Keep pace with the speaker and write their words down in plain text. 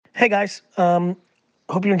Hey guys,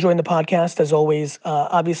 hope you're enjoying the podcast as always.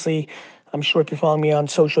 Obviously, I'm sure if you're following me on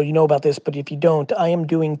social, you know about this, but if you don't, I am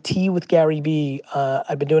doing Tea with GaryVee.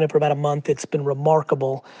 I've been doing it for about a month. It's been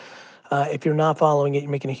remarkable. If you're not following it,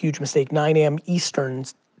 you're making a huge mistake. 9 a.m. Eastern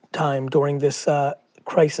time during this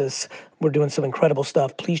crisis. We're doing some incredible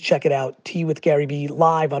stuff. Please check it out. Tea with GaryVee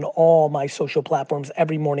live on all my social platforms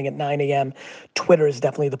every morning at 9 a.m. Twitter is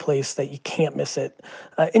definitely the place that you can't miss it.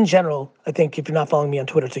 In general, I think if you're not following me on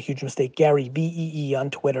Twitter, it's a huge mistake. Gary, VEE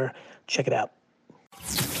on Twitter. Check it out.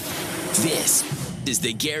 This is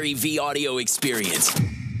the GaryVee audio experience.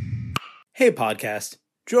 Hey podcast,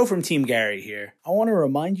 Joe from Team Gary here. I want to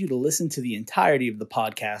remind you to listen to the entirety of the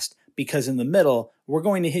podcast because in the middle, we're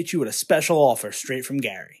going to hit you with a special offer straight from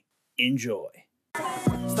Gary. Enjoy.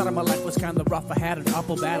 Started my life was kind of rough, I had an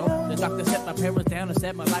awful battle. The doctor set my parents down and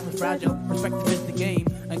said my life was fragile. Perspective is the game,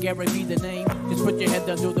 and GaryVee the name. Just put your head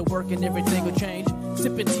down, do the work, and everything will change.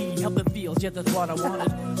 Sipping tea, helping feels, yeah, that's what I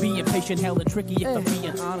wanted. Being patient, hella tricky, if I'm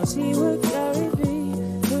being honest. Tea with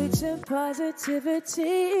GaryVee, with some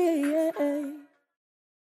positivity.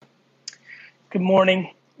 Good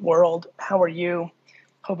morning, world. How are you?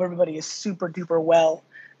 Hope everybody is super duper well.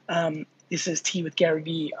 This is Tea with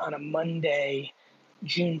GaryVee on a Monday,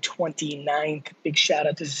 June 29th. Big shout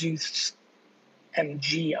out to Zeus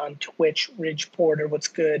MG on Twitch, Ridge Porter, what's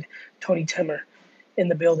good? Tony Timmer in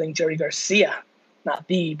the building, Jerry Garcia, not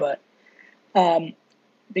the, but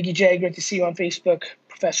Biggie J, great to see you on Facebook.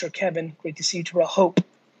 Professor Kevin, great to see you. Terrell Hope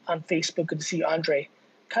on Facebook, good to see you. Andre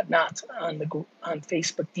Cutnot on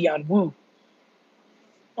Facebook. Dion Wu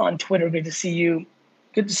on Twitter, good to see you.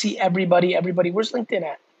 Good to see everybody. Where's LinkedIn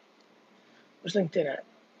at?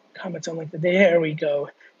 Comments on LinkedIn. There we go.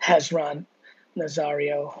 Hezron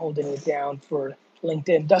Nazario holding it down for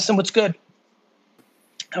LinkedIn. Dustin, what's good?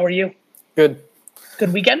 How are you? Good.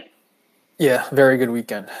 Good weekend? Yeah, very good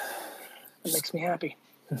weekend. That makes me happy.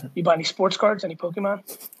 You buy any sports cards? Any Pokemon?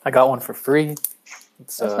 I got one for free.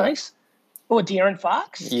 That's nice. Oh, a De'Aaron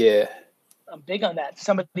Fox? Yeah. I'm big on that.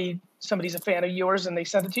 Somebody's a fan of yours and they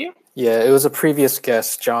sent it to you? Yeah, it was a previous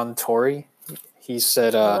guest, John Torrey. He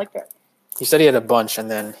said I like that. he said he had a bunch and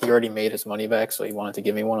then he already made his money back, so he wanted to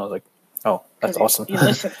give me one. I was like, oh, that's awesome. He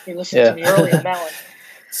listened to me early on that one.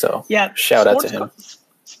 So yeah, shout out to him.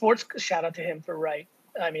 Shout out to him for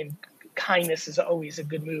kindness is always a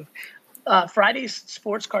good move. Friday's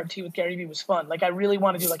sports card tea with GaryVee was fun. Like I really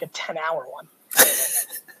want to do like a 10-hour one.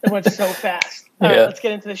 It went so fast. All right, let's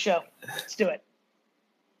get into the show. Let's do it.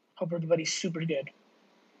 Hope everybody's super good.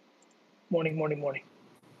 Morning.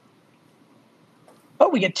 Oh,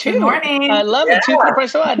 we get two. Good morning. I love it. Two for the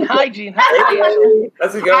price of one. Hi, Gene. Hi.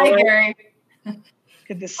 How's it going? Hi, Gary.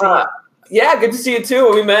 Good to see you. Yeah, good to see you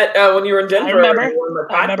too. We met when you were in Denver.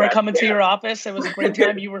 I remember coming to your office. It was a great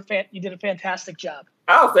time. You did a fantastic job.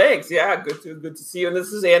 Oh, thanks. Yeah, good to see you. And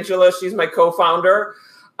this is Angela. She's my co-founder.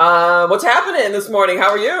 What's happening this morning?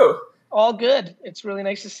 How are you? All good. It's really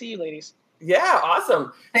nice to see you, ladies. Yeah,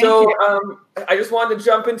 awesome. Thank you. I just wanted to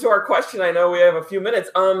jump into our question. I know we have a few minutes.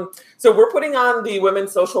 So we're putting on the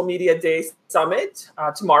Women's Social Media Day Summit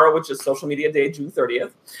tomorrow, which is Social Media Day, June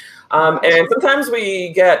 30th. And sometimes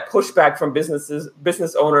we get pushback from business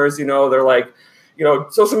owners. They're like,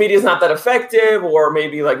 social media is not that effective, or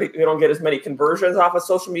maybe like they don't get as many conversions off of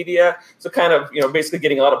social media. So kind of, basically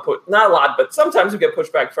getting a lot of not a lot, but sometimes we get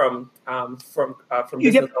pushback from business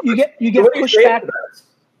owners. You get pushback.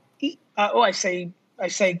 I say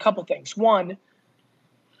a couple things. One,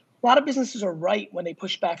 a lot of businesses are right when they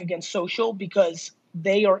push back against social because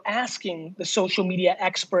they are asking the social media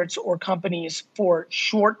experts or companies for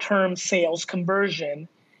short-term sales conversion,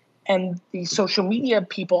 and the social media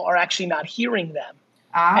people are actually not hearing them.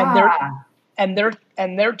 And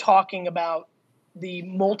they're talking about the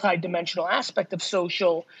multi-dimensional aspect of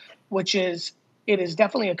social, which is it is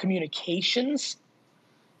definitely a communications,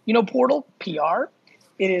 portal, PR.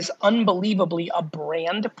 It is unbelievably a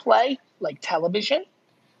brand play like television.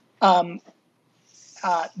 The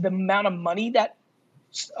amount of money that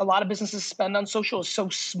a lot of businesses spend on social is so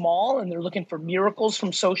small, and they're looking for miracles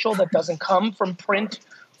from social that doesn't come from print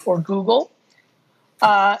or Google.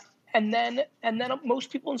 And then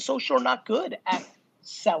most people in social are not good at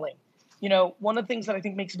selling. One of the things that I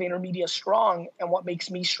think makes VaynerMedia strong, and what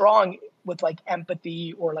makes me strong with like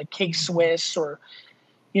empathy or like K-Swiss or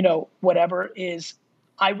whatever, is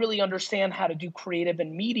I really understand how to do creative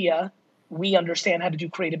in media. We understand how to do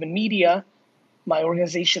creative in media. My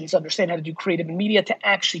organizations understand how to do creative in media to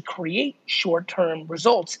actually create short-term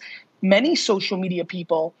results. Many social media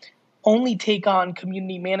people only take on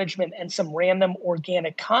community management and some random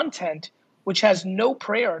organic content, which has no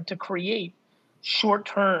prayer to create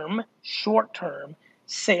short-term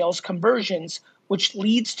sales conversions, which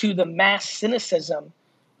leads to the mass cynicism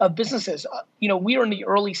of businesses. We are in the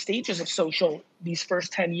early stages of social these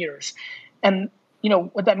first 10 years. And,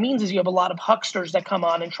 what that means is you have a lot of hucksters that come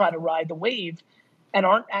on and try to ride the wave and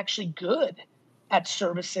aren't actually good at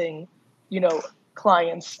servicing,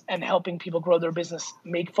 clients and helping people grow their business,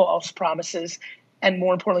 make false promises, and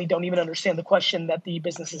more importantly, don't even understand the question that the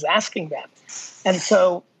business is asking them. And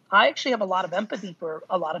so I actually have a lot of empathy for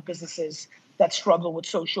a lot of businesses that struggle with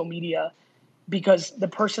social media, because the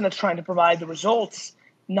person that's trying to provide the results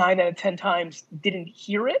 9 out of 10 times didn't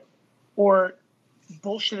hear it or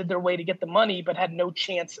bullshitted their way to get the money, but had no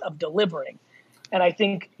chance of delivering. And I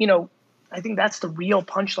think that's the real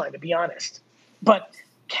punchline, to be honest. But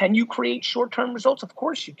can you create short-term results? Of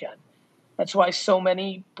course you can. That's why so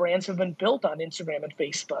many brands have been built on Instagram and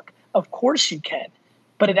Facebook. Of course you can.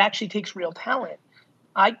 But it actually takes real talent.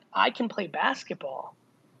 I can play basketball,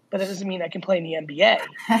 but that doesn't mean I can play in the NBA.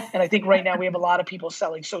 And I think right now we have a lot of people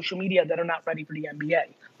selling social media that are not ready for the NBA.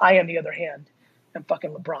 I, on the other hand, am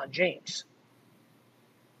fucking LeBron James.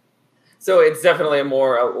 So it's definitely a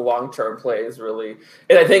more long-term play, is really,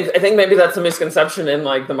 and I think maybe that's a misconception in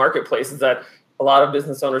like the marketplace, is that a lot of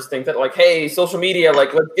business owners think that like, hey, social media,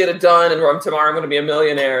 like let's get it done, and tomorrow I'm going to be a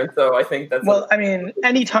millionaire. And so I think that's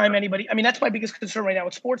anytime anybody, that's my biggest concern right now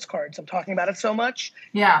with sports cards. I'm talking about it so much.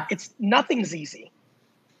 Yeah, nothing's easy.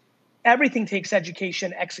 Everything takes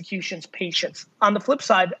education, executions, patience. On the flip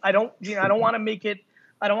side, I don't want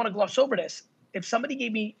to gloss over this. If somebody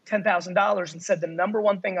gave me $10,000 and said the number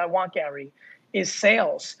one thing I want, Gary, is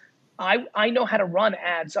sales, I know how to run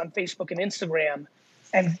ads on Facebook and Instagram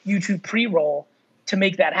and YouTube pre-roll to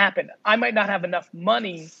make that happen. I might not have enough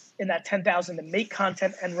money in that $10,000 to make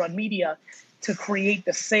content and run media to create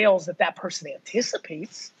the sales that person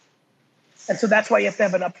anticipates. And so that's why you have to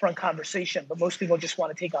have an upfront conversation. But most people just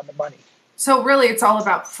want to take on the money. So really, it's all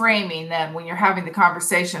about framing then when you're having the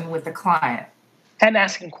conversation with the client. And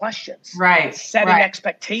asking questions. Right. Setting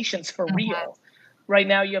expectations for real. Right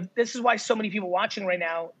now, this is why so many people watching right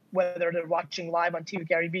now, whether they're watching live on TV with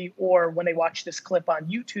GaryVee or when they watch this clip on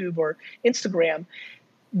YouTube or Instagram,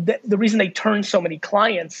 the reason they turn so many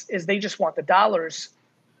clients is they just want the dollars,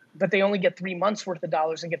 but they only get 3 months worth of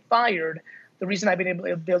dollars and get fired. The reason I've been able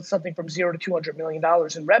to build something from $0 to $200 million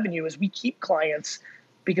in revenue is we keep clients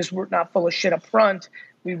because we're not full of shit up front.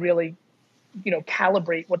 We really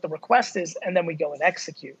calibrate what the request is, and then we go and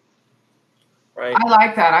execute. Right. I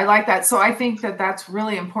like that. So I think that's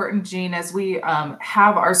really important, Gene, as we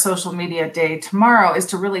have our social media day tomorrow, is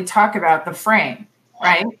to really talk about the frame,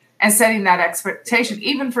 right? And setting that expectation,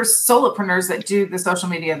 even for solopreneurs that do the social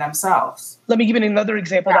media themselves. Let me give you another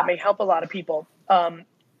example that may help a lot of people.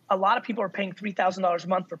 A lot of people are paying $3,000 a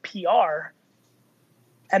month for PR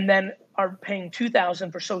and then are paying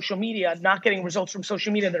 $2,000 for social media, not getting results from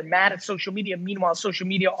social media. They're mad at social media. Meanwhile, social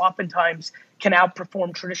media oftentimes can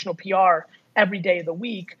outperform traditional PR every day of the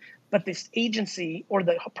week. But this agency or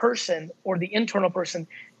the person or the internal person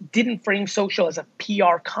didn't frame social as a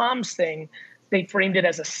PR comms thing. They framed it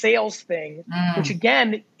as a sales thing, which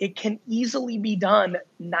again, it can easily be done.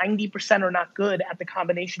 90% are not good at the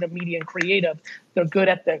combination of media and creative. They're good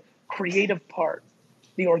at the creative part,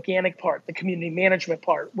 the organic part, the community management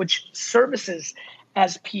part, which services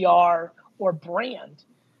as PR or brand.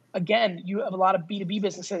 Again, you have a lot of B2B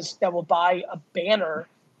businesses that will buy a banner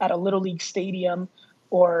at a Little League stadium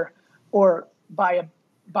or buy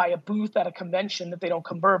a booth at a convention that they don't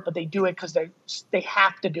convert, but they do it because they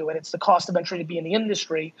have to do it. It's the cost of entry to be in the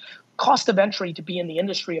industry. Cost of entry to be in the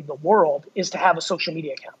industry of the world is to have a social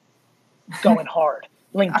media account going hard.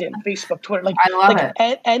 LinkedIn, Facebook, Twitter.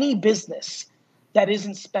 Any business that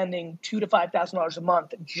isn't spending $2,000 to $5,000 a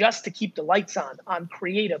month just to keep the lights on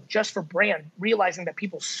creative, just for brand, realizing that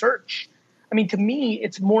people search. I mean, to me,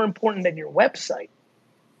 it's more important than your website.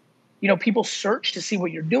 People search to see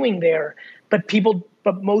what you're doing there, but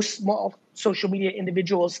most small social media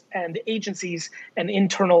individuals and agencies and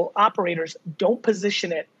internal operators don't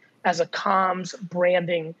position it as a comms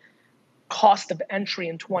branding cost of entry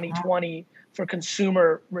in 2020 for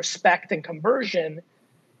consumer respect and conversion.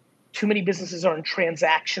 Too many businesses are in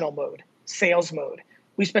transactional mode, sales mode.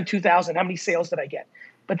 We spent $2,000. How many sales did I get?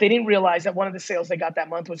 But they didn't realize that one of the sales they got that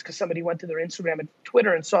month was because somebody went to their Instagram and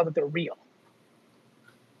Twitter and saw that they're real.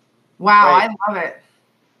 Wow, Right. I love it.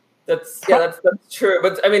 That's true.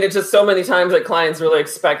 But I mean, it's just so many times that clients really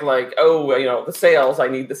expect like, the sales, I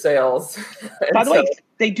need the sales. By the way,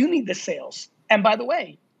 they do need the sales. And by the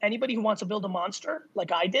way, anybody who wants to build a monster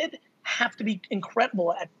like I did have to be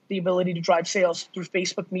incredible at the ability to drive sales through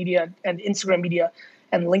Facebook media and Instagram media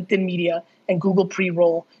and LinkedIn media and Google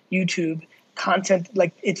pre-roll, YouTube content.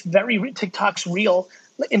 Like, it's TikTok's real.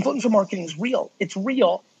 Influencer marketing is real. It's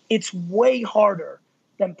real. It's way harder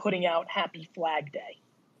than putting out Happy Flag Day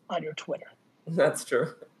on your Twitter. That's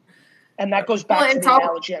true. And that goes back to the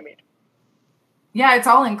analogy I made. Yeah, it's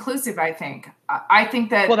all inclusive, I think. I think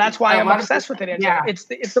that. Well, that's why I'm obsessed with it, Angela. Yeah.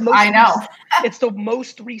 It's the most. I know. It's the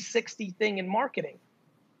most 360 thing in marketing.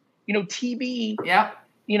 You know, TV. Yep.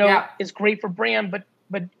 You know, is great for brand, but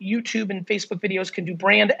YouTube and Facebook videos can do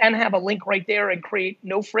brand and have a link right there and create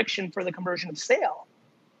no friction for the conversion of sale.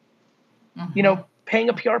 Mm-hmm. You know, paying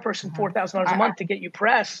a PR person $4,000 a month to get you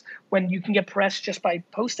press when you can get press just by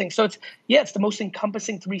posting. So it's the most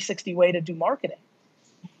encompassing 360 way to do marketing.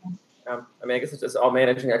 I mean, I guess it's just all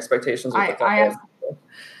managing expectations with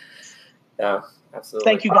yeah, absolutely.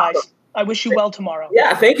 Thank you, guys. I wish you well tomorrow.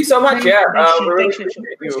 Yeah, thank you so much. Yeah, we really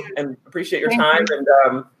appreciate you and appreciate your time.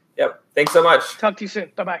 And thanks so much. Talk to you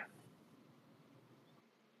soon. Bye-bye.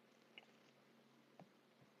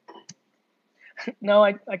 No,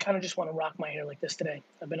 I kind of just want to rock my hair like this today.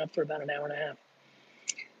 I've been up for about an hour and a half.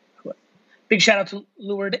 Big shout out to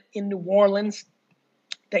Lured in New Orleans.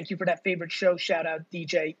 Thank you for that favorite show. Shout out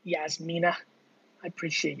DJ Yasmina. I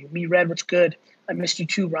appreciate you. Me Red, what's good? I missed you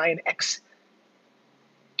too, Ryan X.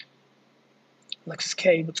 Alexis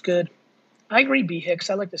K, what's good? I agree, B Hicks.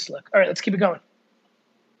 I like this look. All right, let's keep it going.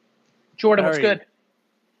 Jordan, what's good?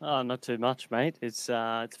 Oh, not too much, mate. It's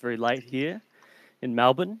very late here in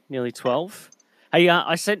Melbourne, nearly 12. Hey,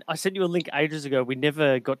 I sent you a link ages ago. We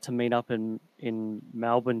never got to meet up in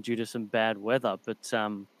Melbourne due to some bad weather, but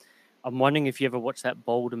I'm wondering if you ever watched that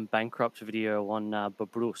Bold and Bankrupt video on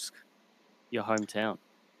Babrusque, your hometown.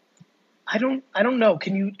 I don't know.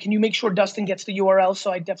 Can you make sure Dustin gets the URL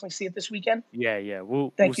so I definitely see it this weekend? Yeah.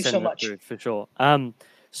 Thank you so much for sure.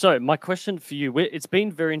 So my question for you: it's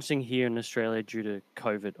been very interesting here in Australia due to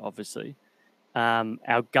COVID. Obviously,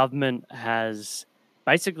 our government has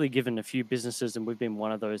basically given a few businesses, and we've been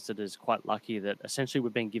one of those that is quite lucky that essentially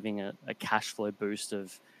we've been giving a cash flow boost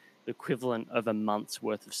of the equivalent of a month's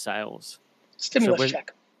worth of sales. Stimulus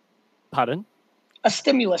check. Pardon? A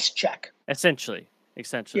stimulus check. Essentially.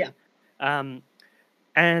 Yeah.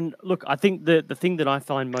 And look, I think the thing that I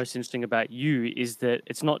find most interesting about you is that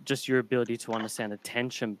it's not just your ability to understand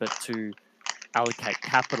attention, but to allocate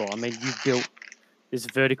capital. I mean, you've built this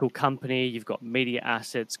vertical company, you've got media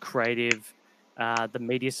assets, creative, the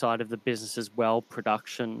media side of the business as well,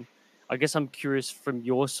 production. I guess I'm curious from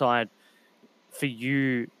your side, for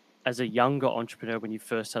you as a younger entrepreneur, when you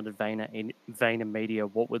first started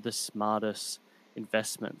VaynerMedia, what were the smartest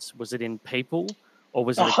investments? Was it in people? Or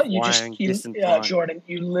was it acquiring distant time? Jordan,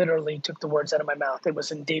 you literally took the words out of my mouth. It was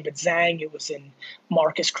in David Zhang. It was in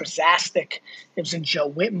Marcus Krasastik. It was in Joe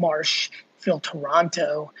Whitmarsh, Phil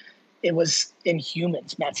Toronto. It was in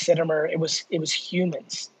humans, Matt Sittimer. It was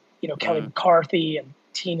humans. You know, Kelly McCarthy and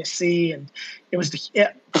Tina C. And it was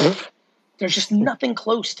there's just nothing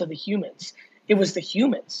close to the humans. It was the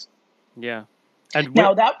humans. Yeah. But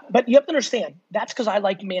you have to understand, that's because I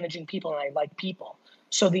like managing people and I like people.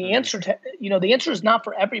 So the answer is not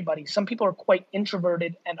for everybody. Some people are quite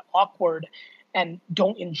introverted and awkward and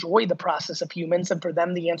don't enjoy the process of humans. And for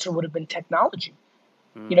them, the answer would have been technology.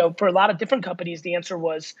 You know, for a lot of different companies, the answer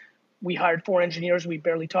was we hired 4 engineers. We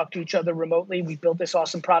barely talked to each other remotely. We built this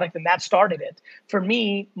awesome product and that started it. For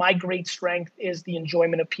me, my great strength is the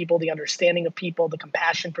enjoyment of people, the understanding of people, the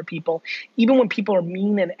compassion for people. Even when people are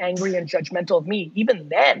mean and angry and judgmental of me, even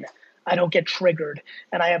then I don't get triggered.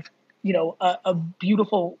 And I have a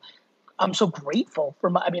beautiful, I'm so grateful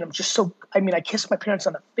for I kiss my parents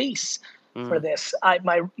on the face for this. I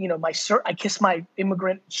kiss my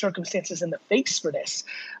immigrant circumstances in the face for this.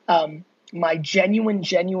 My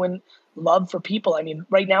genuine love for people. I mean,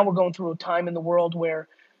 right now we're going through a time in the world where,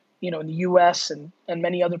 in the US and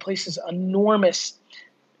many other places, enormous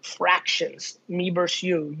fractions, me versus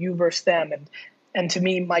you versus them. And to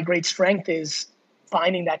me, my great strength is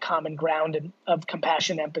finding that common ground of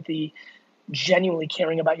compassion, empathy, genuinely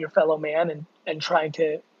caring about your fellow man and trying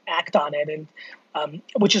to act on it. And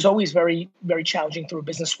which is always very, very challenging through a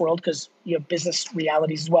business world because you have business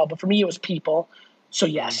realities as well. But for me, it was people. So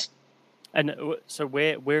yes. And so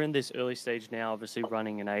we're in this early stage now, obviously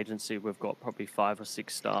running an agency. We've got probably 5 or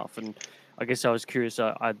 6 staff. And I guess I was curious.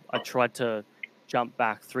 I tried to jump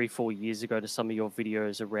back 3-4 years ago to some of your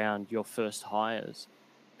videos around your first hires.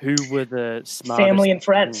 Who were the smartest? Family and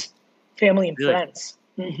friends. Family and friends.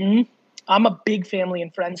 Mm-hmm. I'm a big family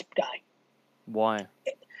and friends guy. Why?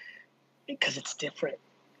 Because it's different.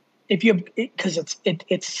 Because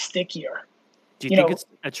it's stickier. Do you think it's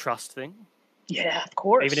a trust thing? Yeah, of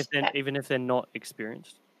course. Even if they're not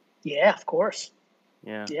experienced. Yeah, of course.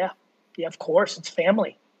 Yeah. Yeah, of course. It's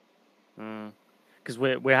family. because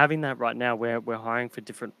we're having that right now. We're hiring for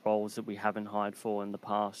different roles that we haven't hired for in the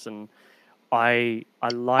past, and I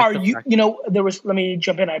like Are the you? fact. You know, let me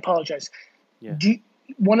jump in. I apologize. Yeah.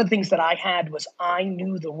 One of the things that I had was I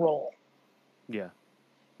knew the role. Yeah.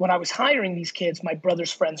 When I was hiring these kids, my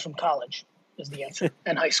brother's friends from college is the answer,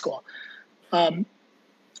 and high school,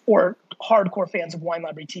 or hardcore fans of Wine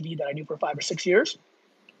Library TV that I knew for 5 or 6 years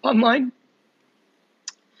online.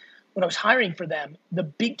 When I was hiring for them, the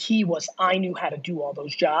big key was I knew how to do all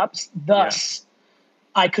those jobs. Thus,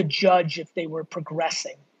 I could judge if they were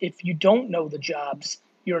progressing. If you don't know the jobs,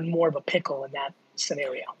 you're in more of a pickle in that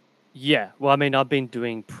scenario. Yeah. Well, I mean, I've been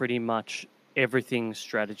doing pretty much everything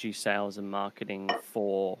strategy, sales, and marketing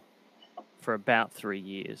for about 3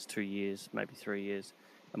 years, 2 years, maybe 3 years.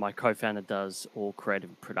 And my co-founder does all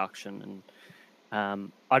creative production.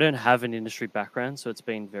 And I don't have an industry background, so it's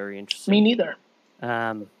been very interesting. Me neither.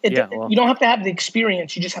 Well, You don't have to have the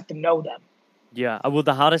experience. You just have to know them. yeah. Well,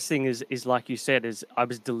 the hardest thing is like you said, is I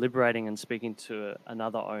was deliberating and speaking to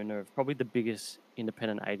another owner of probably the biggest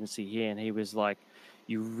independent agency here, and he was like,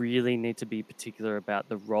 "You really need to be particular about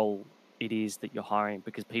the role it is that you're hiring,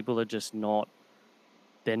 because people are just not.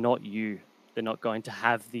 They're not you. They're not going to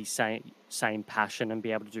have the same passion and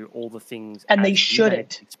be able to do all the things. And as they you.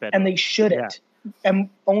 shouldn't. And they shouldn't. Yeah. And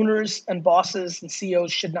owners and bosses and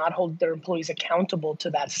CEOs should not hold their employees accountable to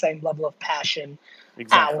that same level of passion,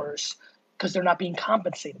 hours, because they're not being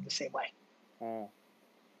compensated the same way.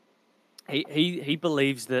 He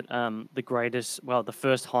believes that the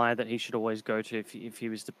first hire that he should always go to if he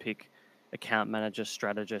was to pick account manager,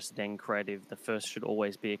 strategist, then creative, the first should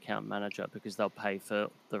always be account manager, because they'll pay for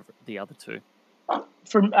the other two.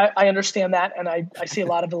 I understand that, and I see a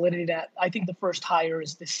lot of validity in that. I think the first hire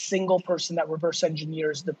is the single person that reverse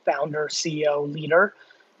engineers the founder, CEO, leader.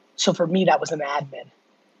 So for me, that was an admin.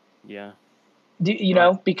 Yeah. You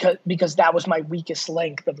know, because that was my weakest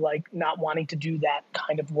link of like not wanting to do that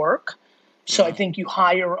kind of work. So I think you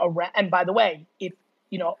hire and by the way, if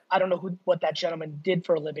you know, I don't know what that gentleman did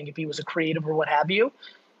for a living, if he was a creative or what have you,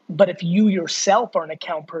 but if you yourself are an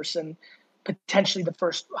account person, potentially the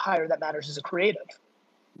first hire that matters is a creative.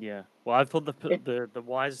 Yeah. Well, I thought the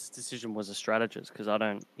wisest decision was a strategist, because I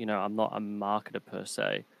don't, I'm not a marketer per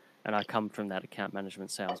se, and I come from that account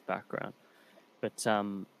management sales background. But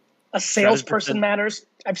a salesperson matters.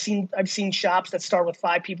 I've seen shops that start with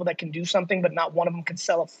 5 people that can do something, but not one of them can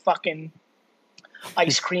sell a fucking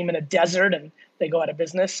ice cream in a desert, and they go out of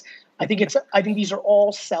business. I think these are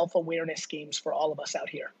all self-awareness games for all of us out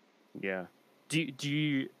here. Yeah. Do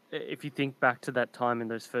you, if you think back to that time in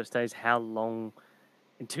those first days, how long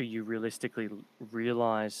until you realistically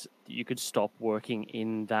realize that you could stop working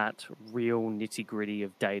in that real nitty-gritty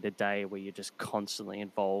of day-to-day where you're just constantly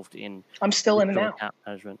involved in I'm still in it now. Account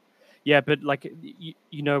management? Yeah, but like you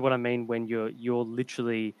know what I mean, when you're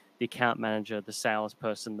literally the account manager, the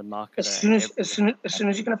salesperson, the marketer. As soon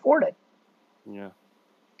as you can afford it. Yeah.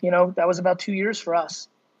 You know, that was about 2 years for us.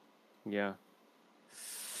 Yeah.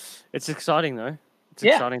 It's exciting though. It's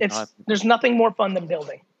exciting. There's nothing more fun than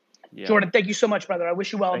building. Yeah. Jordan, thank you so much, brother. I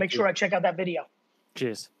wish you well. I'll make sure I check out that video.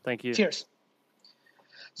 Cheers. Thank you. Cheers.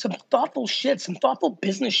 Some thoughtful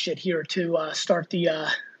business shit here to start the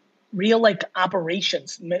real like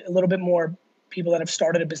operations. A little bit more people that have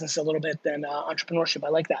started a business a little bit than entrepreneurship. I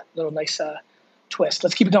like that little nice twist.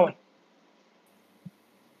 Let's keep it going.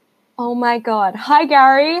 Oh my God. Hi,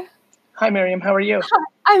 Gary. Hi, Miriam. How are you? Hi.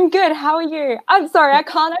 I'm good. How are you? I'm sorry. I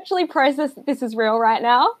can't actually process this is real right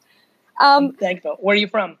now. Thankful. Where are you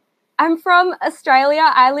from? I'm from Australia.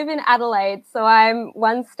 I live in Adelaide, so I'm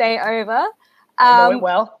one state over. I know it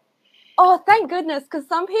well. Oh, thank goodness, because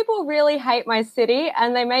some people really hate my city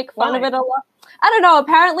and they make fun of it a lot. I don't know.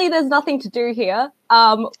 Apparently, there's nothing to do here.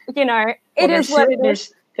 It is what it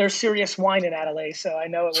is. There's serious wine in Adelaide, so I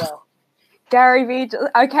know it well. GaryVee.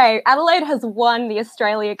 Okay, Adelaide has won the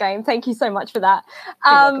Australia game. Thank you so much for that.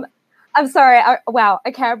 I'm sorry. Wow.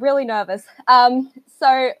 Okay, I'm really nervous.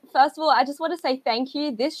 So first of all, I just want to say thank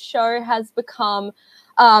you. This show has become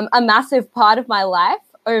a massive part of my life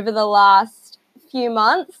over the last few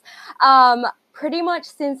months. Pretty much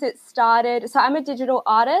since it started. So I'm a digital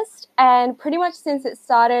artist, and pretty much since it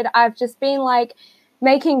started, I've just been like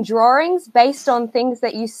making drawings based on things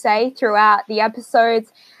that you say throughout the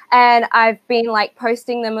episodes. And I've been like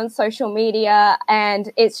posting them on social media,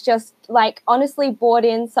 and it's just like honestly brought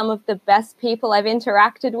in some of the best people I've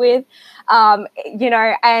interacted with,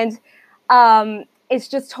 it's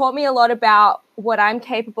just taught me a lot about what I'm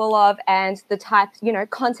capable of and the type,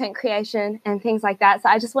 content creation and things like that. So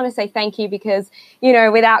I just want to say thank you because,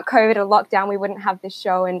 without COVID or lockdown, we wouldn't have this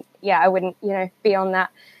show, and I wouldn't, be on that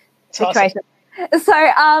situation.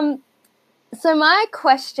 Awesome. So, So my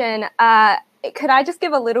question, could I just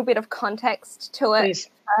give a little bit of context to it Please.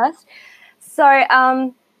 first? So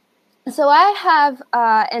I have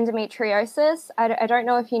endometriosis. I don't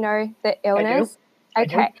know if you know the illness. I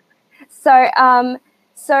do. Okay.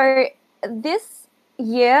 So this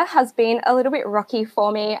year has been a little bit rocky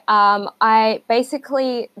for me. I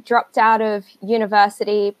basically dropped out of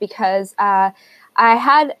university because I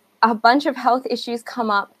had a bunch of health issues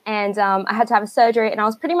come up, and I had to have a surgery, and I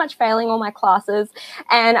was pretty much failing all my classes.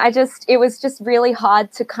 And it was just really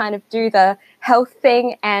hard to kind of do the health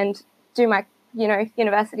thing and do my,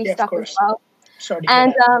 university Yeah, of stuff as course. well. Sorry to hear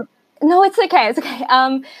And that. no, it's okay. It's okay.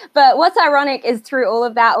 But what's ironic is through all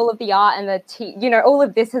of that, all of the art and all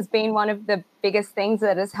of this has been one of the biggest things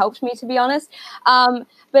that has helped me, to be honest.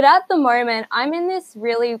 But at the moment, I'm in this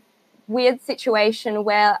really weird situation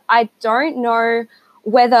where I don't know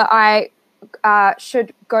whether I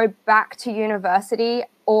should go back to university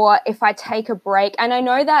or if I take a break. And I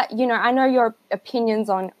know that, I know your opinions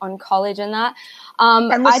on college and that.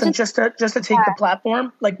 And listen, just to take the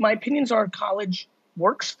platform, like my opinions are college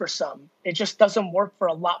works for some. It just doesn't work for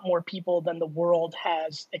a lot more people than the world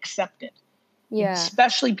has accepted. Yeah.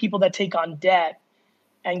 Especially people that take on debt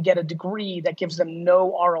and get a degree that gives them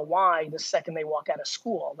no ROI the second they walk out of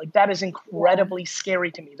school. Like that is incredibly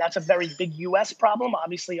scary to me. That's a very big US problem.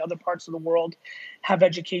 Obviously other parts of the world have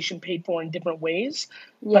education paid for in different ways.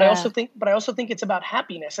 Yeah. But I also think it's about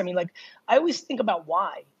happiness. I mean, like I always think about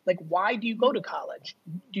why. Like, why do you go to college?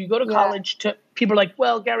 Do you go to college to, people are like,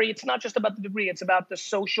 well, Gary, it's not just about the degree, it's about the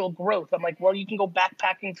social growth. I'm like, well, you can go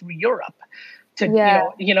backpacking through Europe to,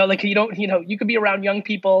 you could be around young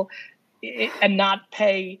people and not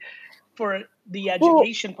pay for the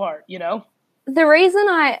education part, The reason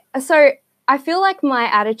I feel like my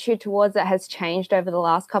attitude towards it has changed over the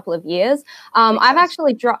last couple of years.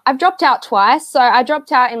 I've dropped out twice. So I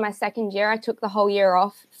dropped out in my second year. I took the whole year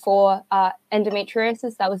off for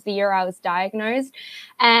endometriosis. That was the year I was diagnosed.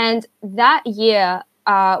 And that year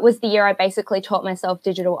was the year I basically taught myself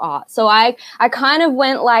digital art. So I kind of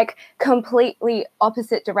went like completely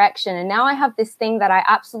opposite direction. And now I have this thing that I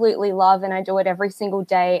absolutely love and I do it every single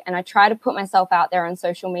day. And I try to put myself out there on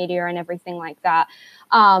social media and everything like that.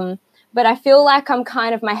 But I feel like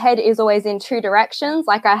my head is always in two directions.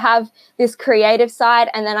 Like I have this creative side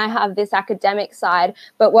and then I have this academic side.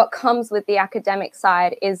 But what comes with the academic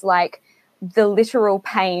side is like the literal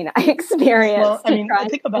pain I experience. Well, I mean,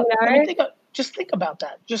 just think about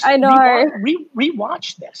that. Just I know.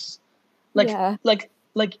 Rewatch this.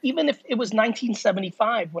 Like even if it was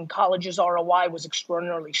 1975 when college's ROI was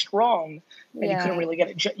extraordinarily strong and you couldn't really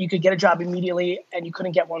you could get a job immediately and you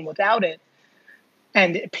couldn't get one without it.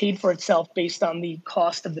 And it paid for itself based on the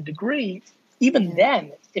cost of the degree. Even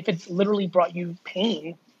then, if it literally brought you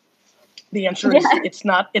pain, the answer is it's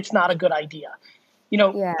not a good idea.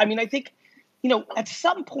 I mean, I think, at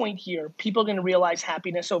some point here, people are going to realize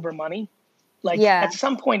happiness over money. At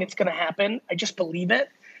some point it's going to happen. I just believe it.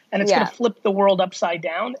 And it's going to flip the world upside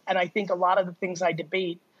down. And I think a lot of the things I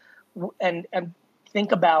debate and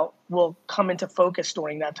think about will come into focus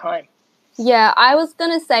during that time. Yeah, I was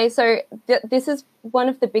going to say, so this is one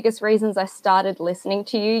of the biggest reasons I started listening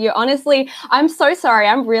to you. You're honestly, I'm so sorry.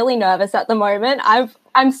 I'm really nervous at the moment.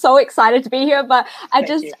 I'm so excited to be here, but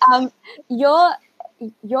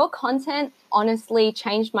your content honestly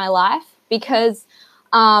changed my life because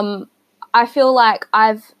I feel like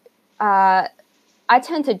I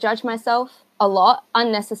tend to judge myself a lot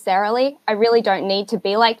unnecessarily. I really don't need to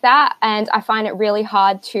be like that. And I find it really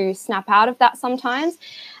hard to snap out of that sometimes.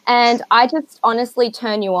 And I just honestly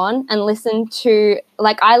turn you on and listen to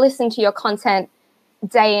your content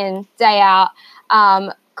day in, day out.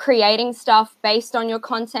 Creating stuff based on your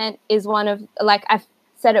content is one of, like I've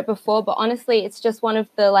said it before, but honestly, it's just one of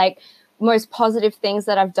the like most positive things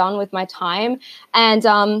that I've done with my time. And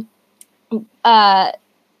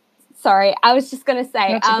sorry, I was just going to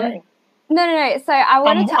say, okay. No. So I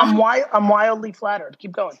wanted I'm wildly flattered.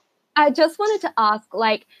 Keep going. I just wanted to ask,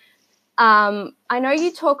 I know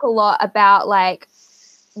you talk a lot about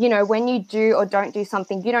when you do or don't do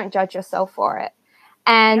something, you don't judge yourself for it.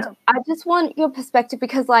 And I just want your perspective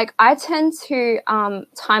because I tend to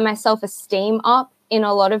tie my self-esteem up in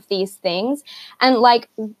a lot of these things. And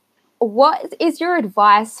what is your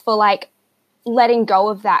advice for letting go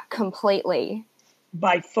of that completely?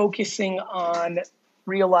 By focusing on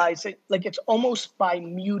realizing, it's almost by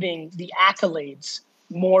muting the accolades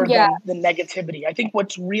more than the negativity. I think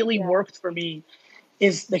what's really worked for me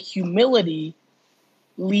is the humility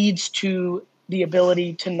leads to the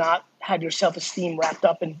ability to not have your self-esteem wrapped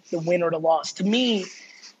up in the win or the loss. To me,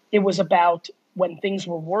 it was about when things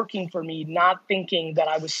were working for me, not thinking that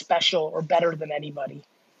I was special or better than anybody.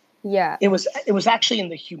 Yeah. It was actually in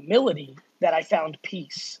the humility that I found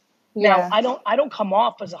peace. Yeah. Now, I don't come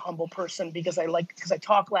off as a humble person because I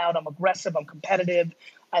talk loud, I'm aggressive, I'm competitive,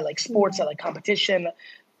 I like sports, I like competition.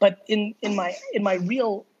 But in my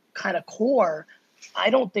real kind of core, I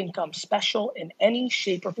don't think I'm special in any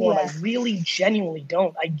shape or form. Yeah. I really genuinely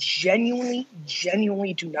don't. I genuinely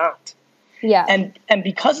do not. Yeah. And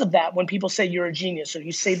because of that, when people say you're a genius or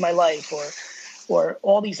you saved my life or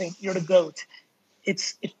all these things, you're the GOAT,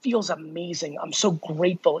 it feels amazing. I'm so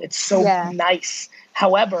grateful. It's so nice.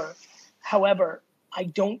 However, I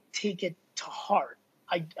don't take it to heart.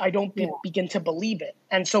 I don't begin to believe it.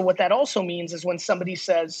 And so what that also means is when somebody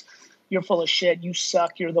says, you're full of shit, you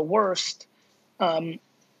suck, you're the worst,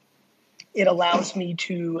 it allows me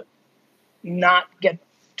to not get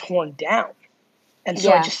torn down. And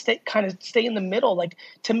so I just stay in the middle. Like,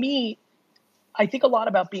 to me, I think a lot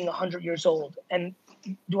about being 100 years old. And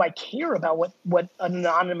do I care about what an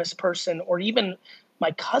anonymous person or even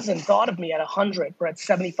my cousin thought of me at 100 or at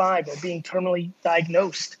 75 or being terminally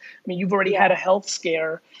diagnosed? I mean, you've already had a health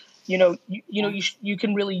scare. You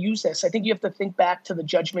can really use this. I think you have to think back to the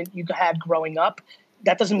judgment you had growing up.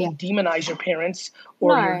 That doesn't mean demonize your parents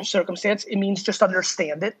or your circumstance. It means just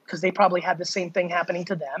understand it, because they probably had the same thing happening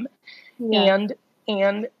to them. Yeah.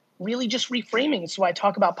 And really just reframing. So I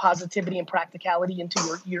talk about positivity and practicality into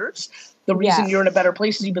your ears. The reason you're in a better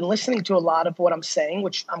place is you've been listening to a lot of what I'm saying,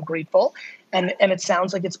 which I'm grateful. And it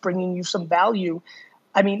sounds like it's bringing you some value.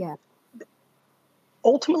 I mean,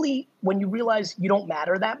 ultimately, when you realize you don't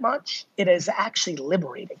matter that much, it is actually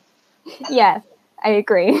liberating. Yes, I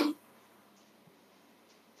agree.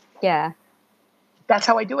 Yeah. That's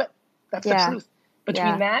how I do it. That's the truth.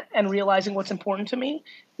 Between that and realizing what's important to me,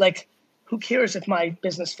 like, who cares if my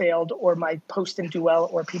business failed or my post didn't do well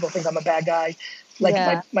or people think I'm a bad guy?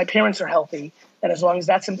 Like, my parents are healthy. And as long as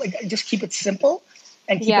that's, like, just keep it simple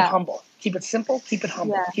and keep it humble. Keep it simple, keep it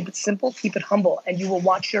humble. Keep it simple, keep it humble. And you will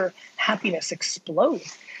watch your happiness explode.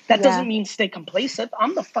 That doesn't mean stay complacent.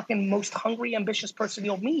 I'm the fucking most hungry, ambitious person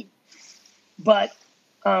you'll meet. But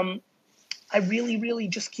I really, really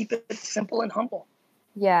just keep it simple and humble.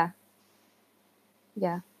 Yeah.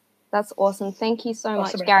 Yeah. That's awesome. Thank you so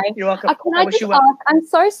much, man. Gary. You're welcome. Can I just ask, I'm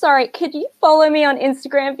so sorry, could you follow me on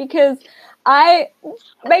Instagram, because I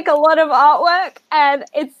make a lot of artwork and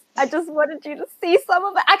I just wanted you to see some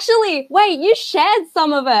of it. Actually, wait, you shared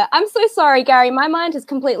some of it. I'm so sorry, Gary. My mind is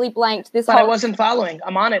completely blanked. But I wasn't following.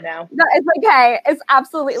 I'm on it now. No, it's okay. It's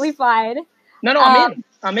absolutely fine. No,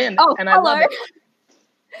 I'm in. Oh, and hello. I love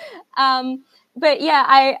it. But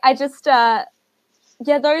yeah, I just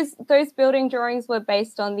those building drawings were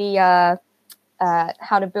based on the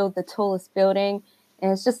how to build the tallest building,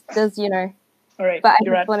 and it's just All right, but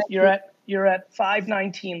you're at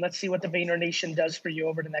 5:19. Let's see what the Vayner Nation does for you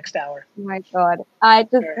over the next hour. Oh my God, I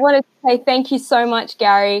just wanted to say thank you so much,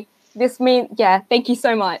 Gary. Thank you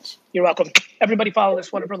so much. You're welcome. Everybody follow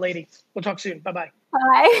this wonderful lady. We'll talk soon. Bye-bye.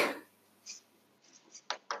 Bye.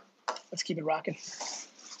 Let's keep it rocking.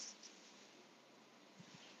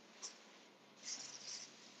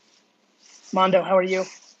 Mondo, how are you?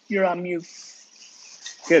 You're on mute.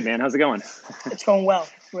 Good, man. How's it going? It's going well.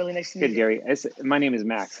 Really nice to meet you. Good, Gary. My name is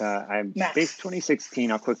Max. I'm based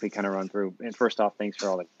 2016. I'll quickly kind of run through. And first off, thanks for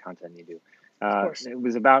all the content you do. Of course. It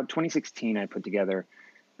was about 2016 I put together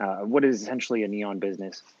what is essentially a neon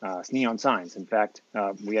business. It's neon signs. In fact,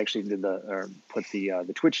 we actually put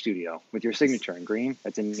the Twitch studio with your signature in green.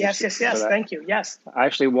 That's in Yes. Thank you. Yes. I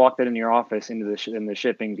actually walked it in your office in the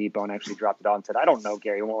shipping depot and actually dropped it on and said, I don't know,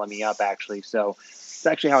 Gary, it won't let me up actually. So it's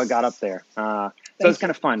actually how it got up there. So it's kind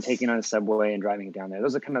of fun taking on a subway and driving it down there.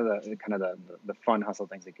 Those are kind of the fun hustle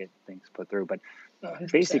things that get things put through. But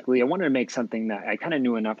 100%. basically, I wanted to make something that I kind of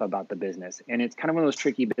knew enough about the business. And it's kind of one of those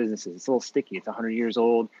tricky businesses. It's a little sticky. It's 100 years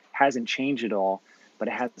old, hasn't changed at all, but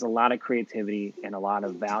it has a lot of creativity and a lot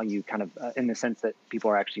of value kind of in the sense that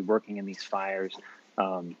people are actually working in these fires.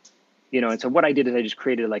 And so what I did is I just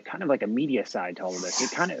created kind of like a media side to all of this.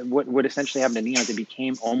 It kind of what essentially happened to Neons, it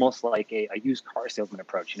became almost like a used car salesman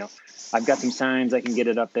approach. I've got some signs, I can get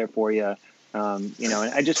it up there for you. And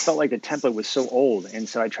I just felt like the template was so old. And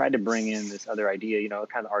so I tried to bring in this other idea, kind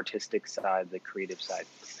of the artistic side, the creative side.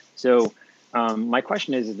 So my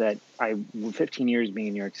question is that 15 years being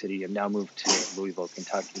in New York City, I've now moved to Louisville,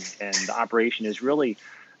 Kentucky, and the operation is really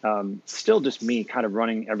still just me kind of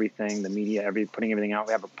running everything, the media, putting everything out.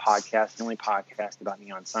 We have a podcast, the only podcast about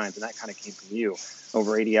neon signs, and that kind of came from you.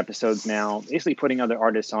 Over 80 episodes now, basically putting other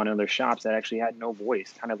artists on in other shops that actually had no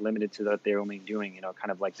voice, kind of limited to what they're only doing, kind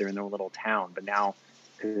of like they're in their little town. But now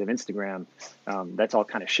because of Instagram, that's all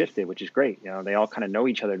kind of shifted, which is great. You know, they all kind of know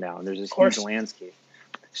each other now, and there's this huge landscape.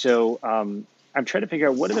 So I'm trying to figure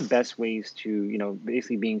out what are the best ways to, you know,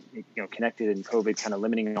 basically being, you know, connected in COVID, kind of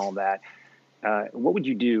limiting all that. What would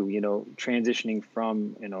you do, you know, transitioning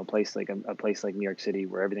from, you know, a place like New York City,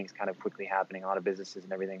 where everything's kind of quickly happening, a lot of businesses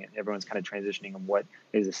and everything, and everyone's kind of transitioning on what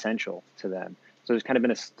is essential to them. So there's kind of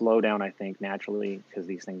been a slowdown, I think, naturally, because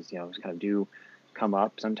these things, you know, kind of do come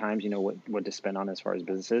up sometimes, you know, what to spend on as far as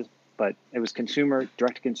businesses. But it was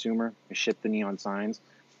direct to consumer. It shipped the neon signs,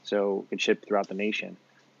 so it shipped throughout the nation.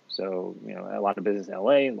 So, you know, a lot of business in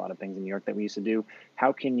LA, a lot of things in New York that we used to do.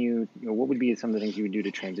 How can you know, what would be some of the things you would do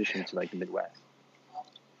to transition to like the Midwest?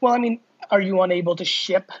 Well, I mean, are you unable to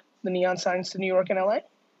ship the neon signs to New York and LA?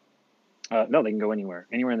 No, they can go anywhere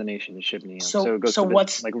in the nation to ship neon. So it goes so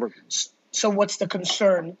what's the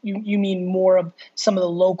concern? You mean more of some of the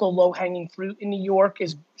local low hanging fruit in New York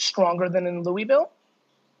is stronger than in Louisville,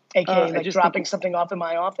 aka like dropping something off in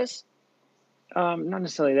my office? Not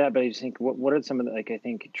necessarily that, but I just think what are some of the, like, I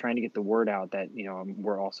think trying to get the word out that, you know,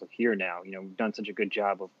 we're also here now. You know, we've done such a good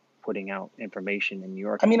job of putting out information in New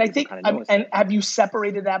York. I mean, I think, and have you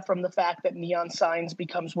separated that from the fact that neon signs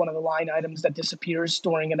becomes one of the line items that disappears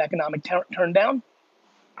during an economic turn down?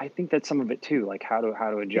 I think that's some of it too. Like how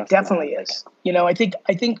to adjust. It definitely is. You know, I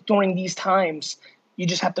think during these times, you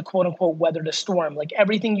just have to quote unquote weather the storm. Like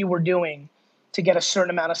everything you were doing to get a certain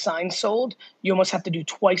amount of signs sold, you almost have to do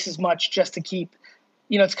twice as much just to keep,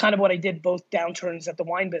 you know, it's kind of what I did both downturns at the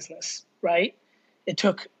wine business, right? It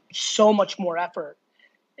took so much more effort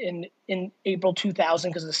in April 2000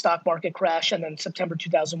 because of the stock market crash, and then September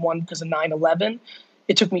 2001 because of 9/11.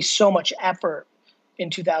 It took me so much effort in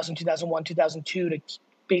 2000, 2001, 2002 to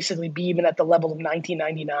basically be even at the level of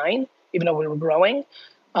 1999, even though we were growing.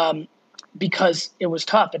 Because it was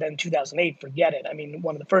tough. And then 2008, forget it. I mean,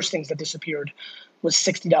 one of the first things that disappeared was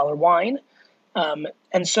 $60 wine.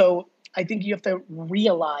 And so I think you have to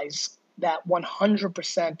realize that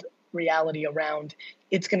 100% reality around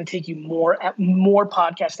it's going to take you more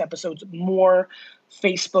podcast episodes, more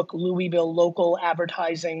Facebook, Louisville, local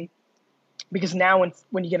advertising. Because now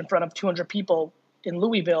when you get in front of 200 people in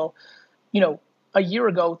Louisville, you know, a year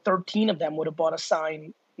ago, 13 of them would have bought a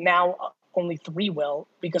sign. Now only 3 will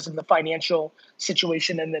because of the financial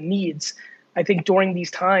situation and the needs. I think during these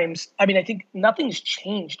times, I mean, I think nothing's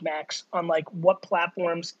changed, Max, on like what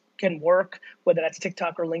platforms can work, whether that's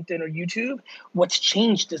TikTok or LinkedIn or YouTube. What's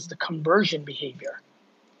changed is the conversion behavior.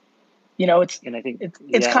 You know, it's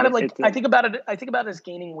kind of like, I think about it as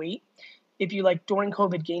gaining weight. If you like during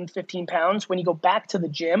COVID gained 15 pounds, when you go back to the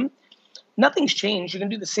gym, nothing's changed. You're going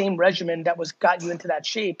to do the same regimen that got you into that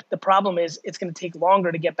shape. The problem is it's going to take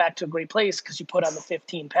longer to get back to a great place because you put on the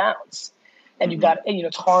 15 pounds. And you know,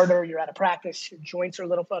 it's harder. You're out of practice. Your joints are a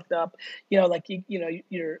little fucked up. You know, like,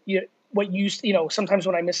 sometimes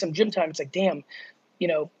when I miss some gym time, it's like, damn, you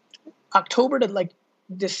know, October to like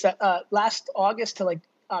last August to like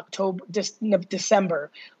December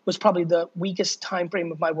was probably the weakest time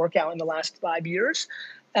frame of my workout in the last 5 years.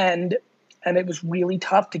 And it was really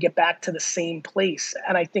tough to get back to the same place.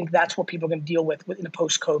 And I think that's what people are going to deal with in a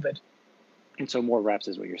post-COVID. And so more reps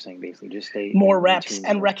is what you're saying, basically. Just stay more reps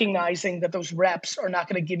and recognizing that those reps are not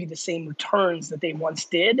going to give you the same returns that they once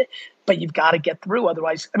did, but you've got to get through.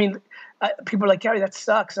 Otherwise, I mean, people are like, Gary, that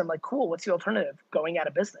sucks. I'm like, cool. What's the alternative? Going out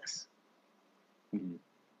of business. Mm-hmm.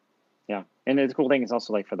 Yeah. And the cool thing is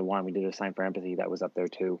also like for the wine, we did a sign for empathy that was up there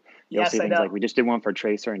too. You'll see things like we just did one for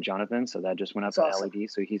Tracer and Jonathan. So that just went up to LED.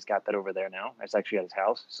 So he's got that over there now. It's actually at his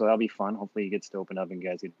house. So that'll be fun. Hopefully he gets to open up and you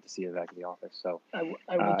guys get to see it back at the office. So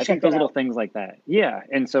I think those little things like that. Yeah.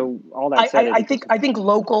 And so all that said, I think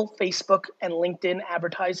local Facebook and LinkedIn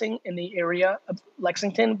advertising in the area of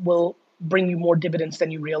Lexington will bring you more dividends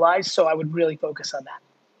than you realize. So I would really focus on that.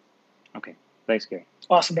 Okay. Thanks, Gary.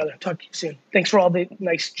 Awesome, brother. Talk to you soon. Thanks for all the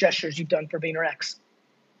nice gestures you've done for VaynerX.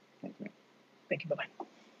 Thank you. Thank you. Bye-bye.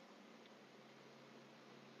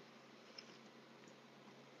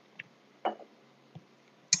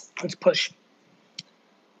 Let's push.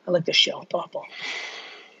 I like this show. Thoughtful.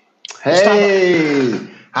 Hey,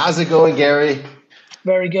 how's it going, Gary?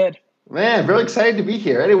 Very good. Man, really excited to be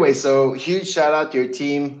here. Anyway, so huge shout out to your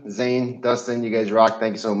team, Zane, Dustin. You guys rock.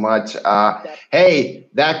 Thank you so much. Hey,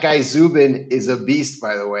 that guy Zubin is a beast,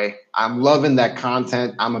 by the way. I'm loving that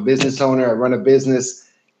content. I'm a business owner. I run a business.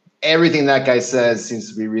 Everything that guy says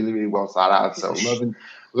seems to be really, really well thought out. So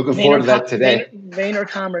looking forward to that today. Vayner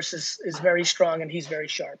Commerce is very strong and he's very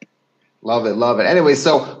sharp. Love it, love it. Anyway,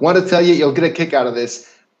 so want to tell you, you'll get a kick out of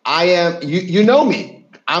this. I am, you know me.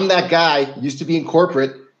 I'm that guy, used to be in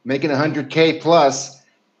corporate, making 100K plus.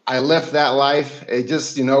 I left that life. It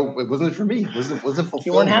just, it wasn't for me. It wasn't fulfilling.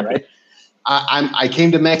 You weren't happy. Right? I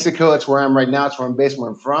came to Mexico. That's where I am right now. That's where I'm based, where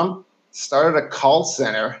I'm from. Started a call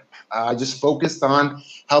center. I just focused on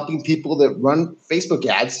helping people that run Facebook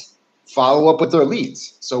ads follow up with their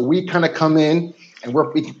leads. So we kind of come in and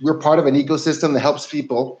we're part of an ecosystem that helps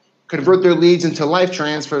people convert their leads into life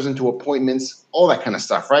transfers, into appointments, all that kind of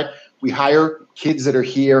stuff, right? We hire kids that are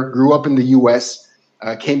here, grew up in the U.S.,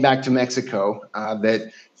 came back to Mexico,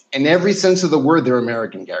 that in every sense of the word, they're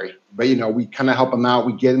American, Gary. But, we kind of help them out.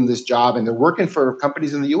 We get them this job, and they're working for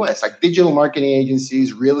companies in the U.S., like digital marketing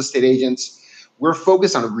agencies, real estate agents. We're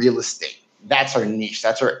focused on real estate. That's our niche.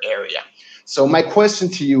 That's our area. So my question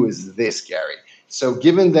to you is this, Gary. So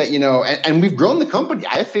given that, and we've grown the company.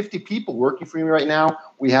 I have 50 people working for me right now.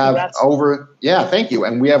 We have thank you.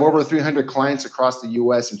 And we have over 300 clients across the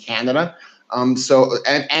U.S. and Canada. And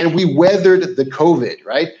we weathered the COVID,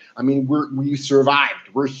 right? I mean, we survived.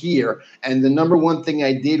 We're here. And the number one thing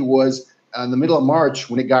I did was in the middle of March,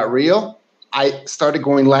 when it got real, I started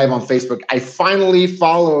going live on Facebook. I finally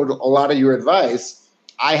followed a lot of your advice.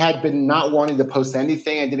 I had been not wanting to post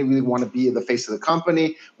anything. I didn't really want to be the face of the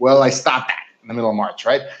company. Well, I stopped that in the middle of March,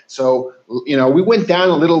 right? So, we went down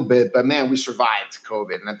a little bit, but man, we survived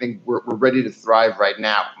COVID. And I think we're ready to thrive right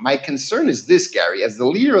now. My concern is this, Gary, as the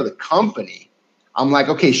leader of the company, I'm like,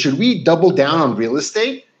 okay, should we double down on real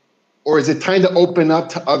estate? Or is it time to open up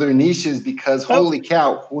to other niches? Because holy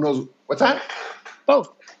cow, who knows? What's that?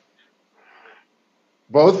 Both.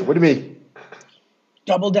 Both? What do you mean?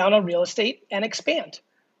 Double down on real estate and expand.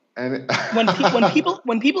 And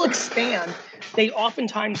when people expand, they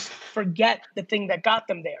oftentimes forget the thing that got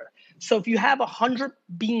them there. So if you have 100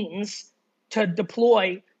 beans to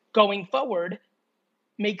deploy going forward,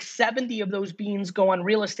 make 70 of those beans go on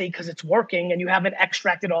real estate because it's working and you haven't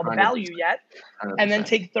extracted all the value yet. 100%. And then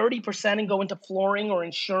take 30% and go into flooring or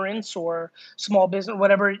insurance or small business,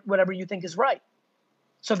 whatever you think is right.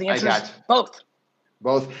 So the answer is both.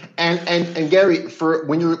 Both. And Gary, for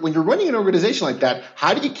when you're running an organization like that,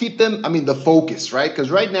 how do you keep them? I mean, the focus, right? Because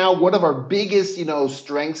right now, one of our biggest,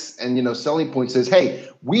 strengths and selling points is, hey,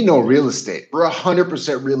 we know real estate. We're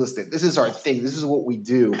 100% real estate. This is our thing. This is what we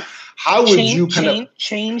do. How would you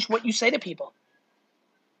change what you say to people?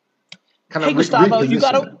 Hey, Gustavo, you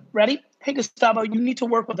got to ready? Hey, Gustavo, you need to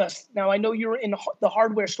work with us. Now, I know you're in the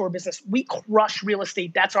hardware store business. We crush real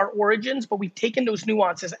estate. That's our origins, but we've taken those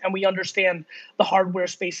nuances and we understand the hardware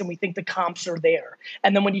space and we think the comps are there.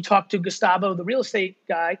 And then when you talk to Gustavo, the real estate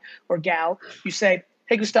guy or gal, you say,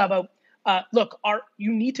 hey, Gustavo, look,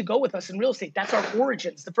 you need to go with us in real estate. That's our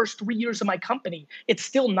origins. The first 3 years of my company, it's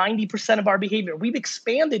still 90% of our behavior. We've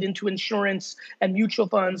expanded into insurance and mutual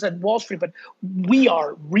funds and Wall Street, but we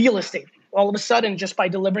are real estate. All of a sudden, just by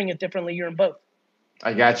delivering it differently, you're in both.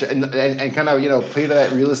 I gotcha. And kind of, play to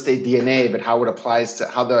that real estate DNA, but how it applies to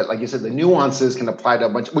how like you said, the nuances can apply to a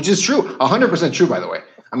bunch, which is true, 100% true, by the way.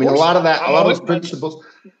 I mean, a lot of those principles.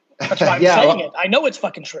 That's why I'm saying it. I know it's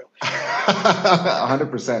fucking true.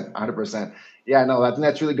 100%. Yeah, no,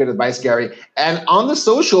 that's really good advice, Gary. And on the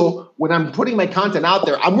social, when I'm putting my content out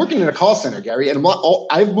there, I'm working in a call center, Gary, and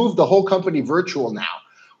I've moved the whole company virtual now.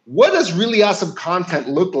 What does really awesome content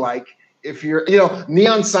look like? If you're,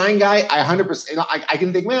 neon sign guy, I 100%, I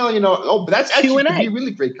can think, but that's actually could be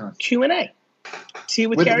really great content. Q&A. See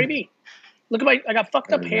with GaryVee. Look at I got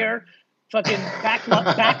fucked up hair, fucking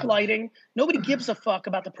backlighting. Nobody gives a fuck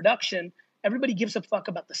about the production. Everybody gives a fuck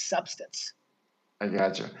about the substance. I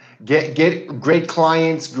gotcha. Get great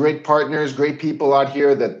clients, great partners, great people out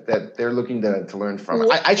here that they're looking to learn from.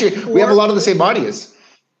 We have a lot of the same audience.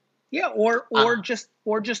 Yeah, or just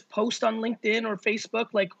post on LinkedIn or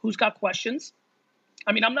Facebook, like who's got questions.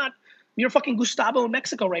 I mean, you're fucking Gustavo in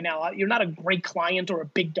Mexico right now. You're not a great client or a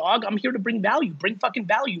big dog. I'm here to bring value. Bring fucking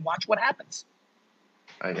value. Watch what happens.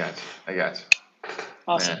 I got you.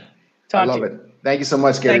 Awesome. Man, I love it. Thank you so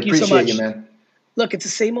much, Gary. Appreciate you, man. Look, it's the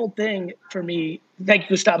same old thing for me. Thank you,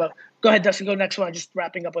 Gustavo. Go ahead, Dustin. Go next one. I'm just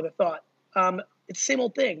wrapping up with a thought. It's the same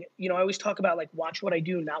old thing. I always talk about like watch what I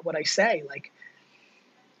do, not what I say. Like,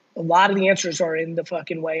 a lot of the answers are in the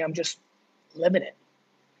fucking way I'm just living it.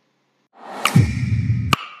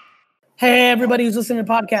 Hey, everybody who's listening to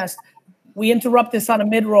the podcast. We interrupt this on a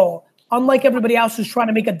mid-roll. Unlike everybody else who's trying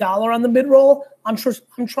to make $1 on the mid-roll, I'm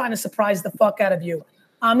trying to surprise the fuck out of you.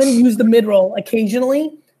 I'm going to use the mid-roll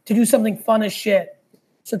occasionally to do something fun as shit.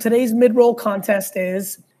 So today's mid-roll contest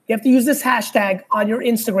is you have to use this hashtag on your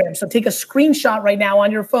Instagram. So take a screenshot right now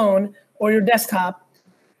on your phone or your desktop.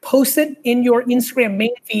 Post it in your Instagram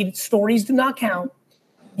main feed. Stories do not count.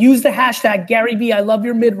 Use the hashtag GaryVee, I love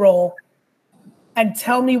your mid-roll, and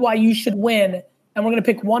tell me why you should win. And we're going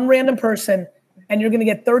to pick one random person, and you're going to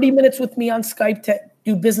get 30 minutes with me on Skype to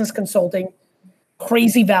do business consulting,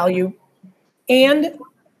 crazy value. And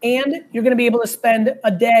you're going to be able to spend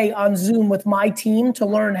a day on Zoom with my team to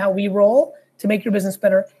learn how we roll to make your business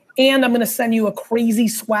better. And I'm going to send you a crazy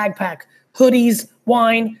swag pack, hoodies,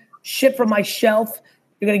 wine, shit from my shelf.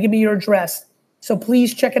 You're going to give me your address. So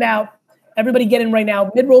please check it out. Everybody get in right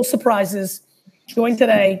now. Mid-roll surprises. Join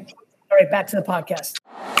today. All right, back to the podcast.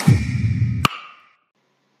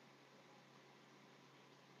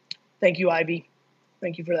 Thank you, Ivy.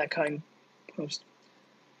 Thank you for that kind post.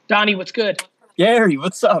 Donnie, what's good? Gary,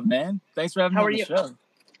 what's up, man? Thanks for having me on the show.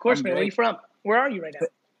 Of course, I'm man. Where are you from? Where are you right now?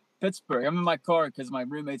 Pittsburgh. I'm in my car because my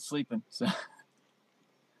roommate's sleeping. So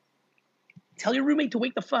tell your roommate to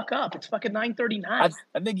wake the fuck up. It's fucking 9:39.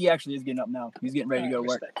 I think he actually is getting up now. He's getting ready to go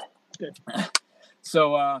respect. Work. Good.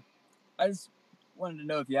 So I just wanted to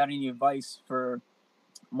know if you had any advice for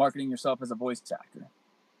marketing yourself as a voice actor.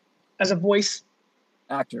 As a voice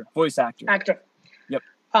actor. Actor. Yep.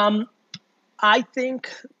 I think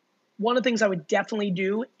one of the things I would definitely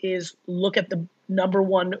do is look at the number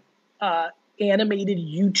one animated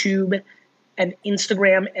YouTube and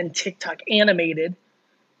Instagram and TikTok animated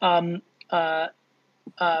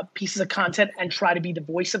pieces of content and try to be the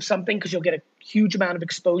voice of something because you'll get a huge amount of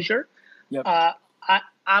exposure. Yep.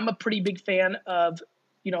 I'm a pretty big fan of,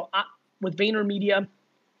 with VaynerMedia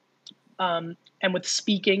and with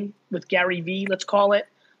speaking with GaryVee, let's call it.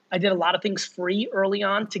 I did a lot of things free early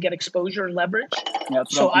on to get exposure and leverage. Yeah,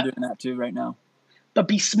 that's what I'm doing that too right now. But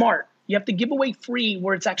be smart. You have to give away free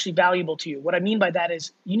where it's actually valuable to you. What I mean by that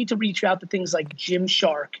is you need to reach out to things like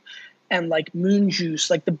Gymshark and like Moon Juice,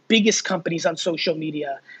 like the biggest companies on social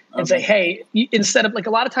media, and say, hey, instead of like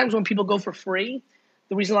a lot of times when people go for free,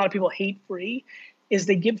 the reason a lot of people hate free is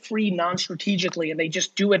they give free non-strategically and they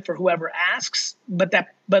just do it for whoever asks. But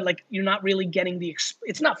like you're not really getting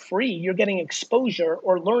it's not free. You're getting exposure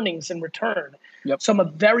or learnings in return. Yep. So I'm a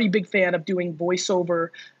very big fan of doing voiceover.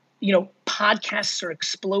 Podcasts are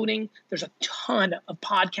exploding. There's a ton of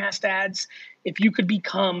podcast ads. If you could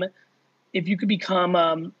become a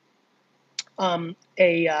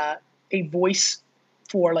voice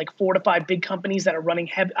for like 4 to 5 big companies that are running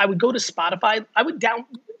heavy, I would go to Spotify.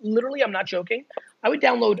 Literally, I'm not joking. I would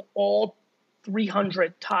download all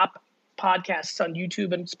 300 top podcasts on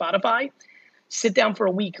YouTube and Spotify, sit down for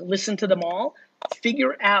a week, listen to them all,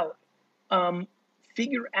 figure out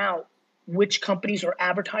which companies are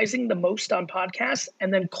advertising the most on podcasts,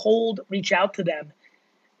 and then cold reach out to them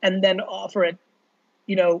and then offer it,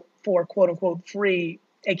 for quote unquote free,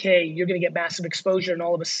 aka you're going to get massive exposure. And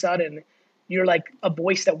all of a sudden you're like a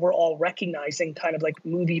voice that we're all recognizing, kind of like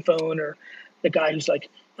Movie Phone or the guy who's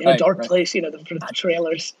like in a dark place, for the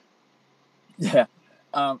trailers. Yeah.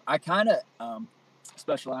 I kind of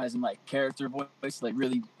specialize in like character voice, like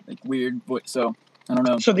really like weird voice. So I don't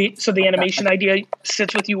know. So the animation idea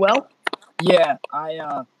sits with you well? Yeah.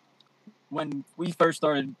 When we first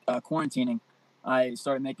started quarantining, I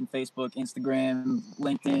started making Facebook, Instagram,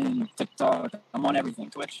 LinkedIn, TikTok. I'm on everything,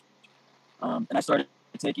 Twitch. And I started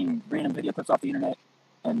taking random video clips off the internet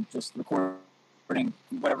and just recording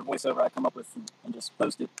whatever voiceover I come up with and just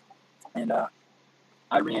post it. And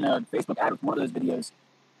I ran a Facebook ad with one of those videos.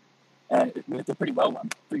 And it did pretty well.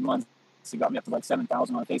 3 months, it got me up to like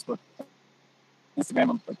 7,000 on Facebook. Instagram,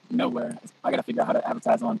 I'm like nowhere. I got to figure out how to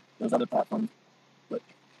advertise on those other platforms. But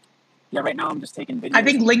yeah, right now I'm just taking videos. I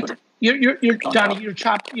think LinkedIn. You're Johnny.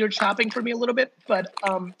 You're chopping for me a little bit, but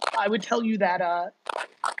I would tell you that.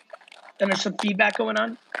 And there's some feedback going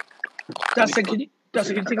on. Dustin, can you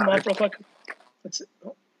take them off real quick? Let's.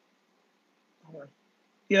 Oh. Hold on.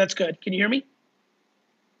 Yeah, that's good. Can you hear me?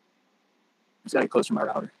 Just got to get closer to my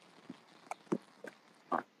router.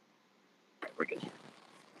 We're good.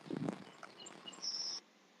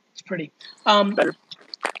 It's pretty. Better.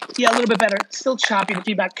 Yeah, a little bit better. Still choppy, the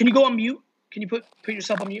feedback. Can you go on mute? Can you put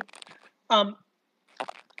yourself on mute?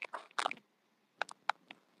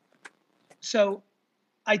 So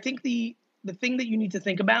I think the thing that you need to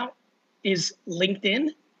think about is LinkedIn,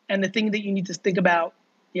 and the thing that you need to think about,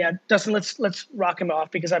 Dustin, let's rock him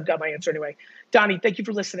off because I've got my answer anyway. Donnie, thank you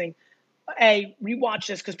for listening. A, rewatch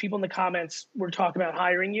this because people in the comments were talking about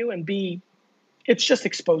hiring you, and B, it's just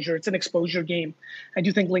exposure. It's an exposure game. I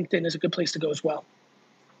do think LinkedIn is a good place to go as well.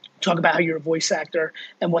 Talk about how you're a voice actor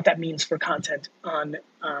and what that means for content on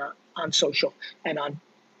social and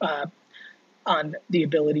on the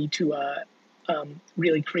ability to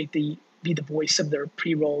really be the voice of their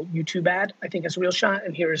pre-roll YouTube ad. I think has a real shot.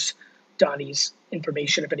 And here's Donnie's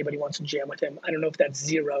information if anybody wants to jam with him. I don't know if that's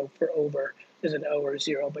 0 for over. There's an O or a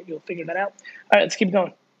 0, but you'll figure that out. All right, let's keep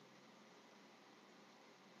going.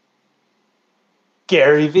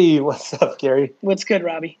 Gary V, what's up, Gary? What's good,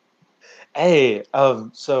 Robbie? Hey,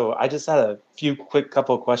 so I just had a few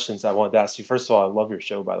couple of questions I wanted to ask you. First of all, I love your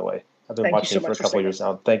show, by the way. I've been Thank you watching so it for a much for couple of saying years that.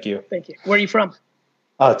 now. Thank you. Thank you. Where are you from?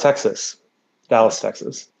 Texas, Dallas,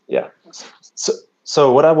 Texas. Yeah.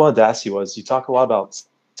 So what I wanted to ask you was, you talk a lot about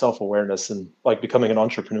self-awareness and like becoming an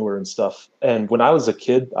entrepreneur and stuff. And when I was a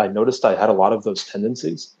kid, I noticed I had a lot of those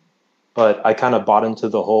tendencies, but I kind of bought into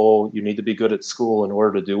the whole, you need to be good at school in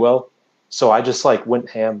order to do well. So I just like went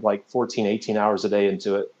ham like 14, 18 hours a day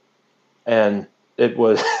into it. And it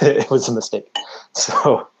was it was a mistake.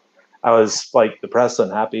 So I was like depressed,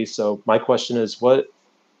 unhappy. So my question is, what,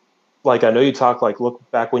 like, I know you talk like look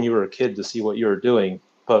back when you were a kid to see what you were doing,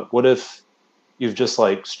 but what if you've just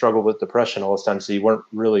like struggled with depression all this time, so you weren't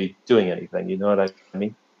really doing anything? You know what I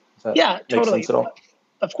mean? Does that Yeah, make totally. sense at all?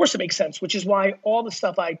 Of course it makes sense, which is why all the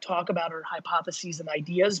stuff I talk about are hypotheses and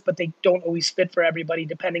ideas, but they don't always fit for everybody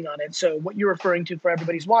depending on it. So what you're referring to for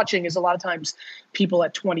everybody's watching is a lot of times people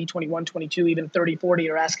at 20, 21, 22, even 30, 40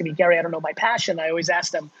 are asking me, Gary, I don't know my passion. I always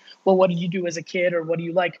ask them, well, what did you do as a kid, or what do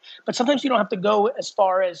you like? But sometimes you don't have to go as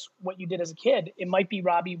far as what you did as a kid. It might be,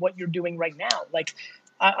 Robbie, what you're doing right now. Like,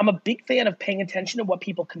 I'm a big fan of paying attention to what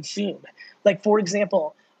people consume. Like, for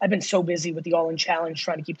example, I've been so busy with the All In Challenge,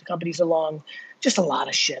 trying to keep the companies along, just a lot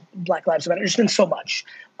of shit. Black Lives Matter. There's been so much.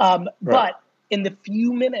 But in the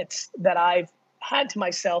few minutes that I've had to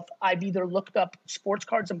myself, I've either looked up sports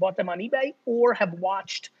cards and bought them on eBay, or have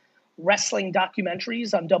watched wrestling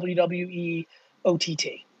documentaries on WWE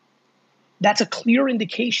OTT. That's a clear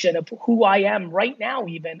indication of who I am right now,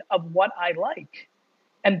 even of what I like,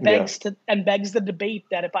 and begs the debate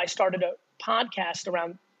that if I started a podcast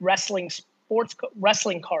around wrestling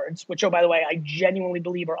cards, which, oh, by the way, I genuinely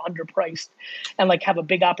believe are underpriced and like have a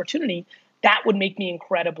big opportunity, that would make me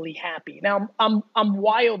incredibly happy. Now I'm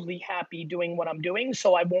wildly happy doing what I'm doing,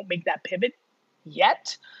 so I won't make that pivot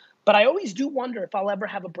yet. But I always do wonder if I'll ever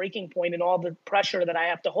have a breaking point in all the pressure that I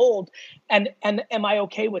have to hold. And am I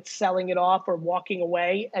okay with selling it off or walking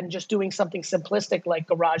away and just doing something simplistic like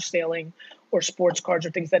garage sailing or sports cards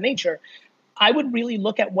or things of that nature? I would really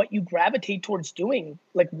look at what you gravitate towards doing.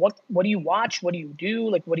 Like, what do you watch? What do you do?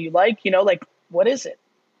 Like, what do you like? You know, like, what is it?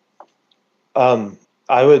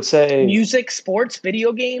 I would say Music, sports,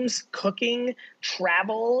 video games, cooking,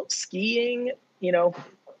 travel, skiing, you know.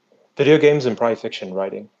 video games and probably fiction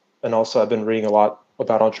writing. And also I've been reading a lot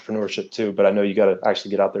about entrepreneurship too, but I know you got to actually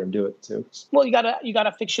get out there and do it too. Well, you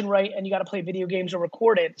gotta fiction write, and you gotta play video games or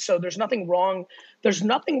record it. So there's nothing wrong. There's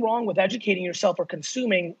nothing wrong with educating yourself or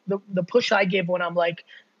consuming. The push I give when I'm like,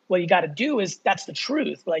 what you got to do is, that's the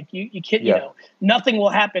truth. Like you can't, you know, nothing will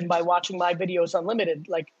happen by watching my videos unlimited.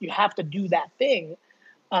 Like, you have to do that thing.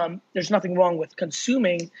 There's nothing wrong with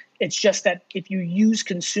consuming. It's just that if you use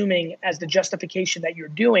consuming as the justification that you're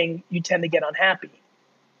doing, you tend to get unhappy.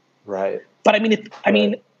 Right. But I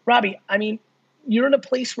mean, Robbie, you're in a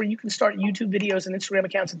place where you can start YouTube videos and Instagram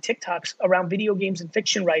accounts and TikToks around video games and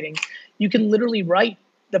fiction writing. You can literally write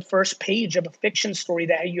the first page of a fiction story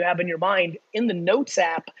that you have in your mind in the Notes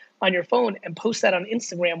app on your phone and post that on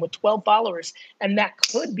Instagram with 12 followers. And that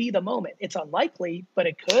could be the moment. It's unlikely, but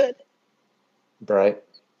it could. Right.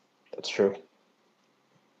 That's true.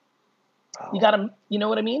 You gotta, you know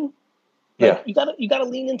what I mean? Like, you gotta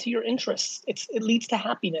lean into your interests. It leads to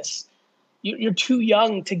happiness. You're too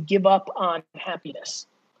young to give up on happiness.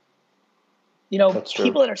 You know,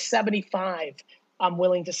 people that are 75, I'm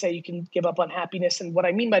willing to say you can give up on happiness. And what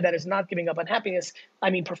I mean by that is not giving up on happiness. I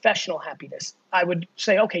mean professional happiness. I would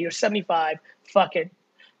say, okay, you're 75, fuck it.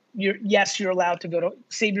 You're allowed to go to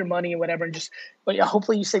save your money and whatever, and but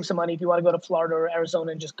hopefully you save some money if you want to go to Florida or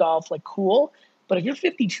Arizona and just golf, like, cool. But if you're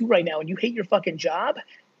 52 right now and you hate your fucking job,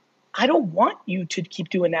 I don't want you to keep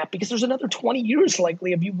doing that, because there's another 20 years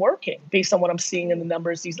likely of you working based on what I'm seeing in the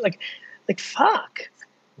numbers. These fuck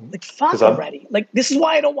already. Like, this is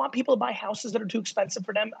why I don't want people to buy houses that are too expensive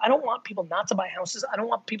for them. I don't want people not to buy houses. I don't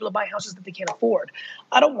want people to buy houses that they can't afford.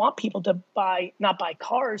 I don't want people to not buy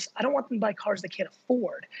cars. I don't want them to buy cars they can't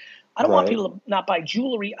afford. I don't want people to not buy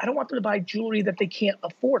jewelry. I don't want them to buy jewelry that they can't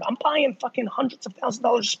afford. I'm buying fucking hundreds of thousands of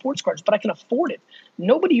dollars of sports cards, but I can afford it.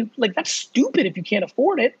 Nobody, like, that's stupid if you can't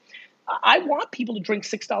afford it. I want people to drink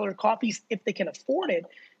 $6 coffees if they can afford it.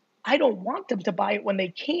 I don't want them to buy it when they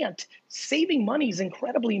can't. Saving money is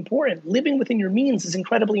incredibly important. Living within your means is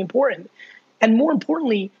incredibly important. And more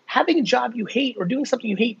importantly, having a job you hate or doing something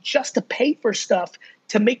you hate just to pay for stuff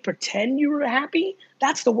to make pretend you were happy,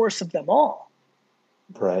 that's the worst of them all.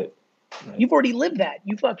 Right. You've already lived that.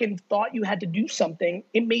 You fucking thought you had to do something.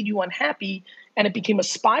 It made you unhappy, and it became a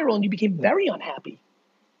spiral, and you became very unhappy.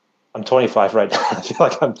 I'm 25 right now. I feel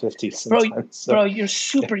like I'm 50 sometimes. Bro, you're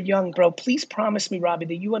super young, bro. Please promise me, Robbie,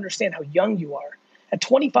 that you understand how young you are. At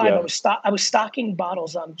 25, Yeah. I was stocking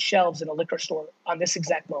bottles on shelves in a liquor store on this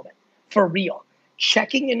exact moment, for real.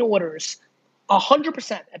 Checking in orders,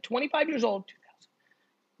 100% at 25 years old,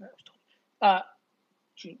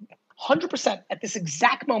 100% at this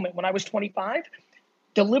exact moment when I was 25.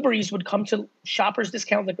 Deliveries would come to Shoppers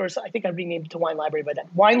Discount Liquors. I think I renamed it to Wine Library by then.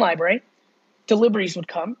 Wine Library. Deliveries would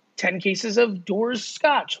come. 10 cases of Doors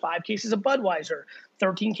Scotch, 5 cases of Budweiser,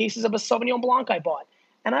 13 cases of a Sauvignon Blanc I bought.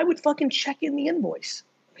 And I would fucking check in the invoice.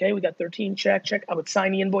 Okay, we got 13, check. I would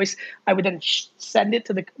sign the invoice. I would then send it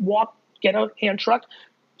to get a hand truck,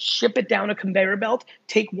 ship it down a conveyor belt,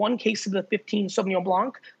 take 1 case of the 15 Sauvignon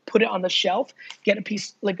Blanc, put it on the shelf, get a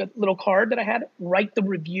piece, like a little card that I had, write the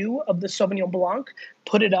review of the Sauvignon Blanc,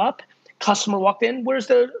 put it up. Customer walked in, where's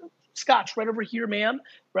the Scotch? Right over here, ma'am.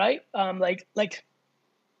 Right? Like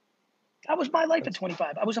that was my life at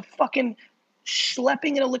 25. I was a fucking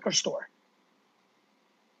schlepping in a liquor store.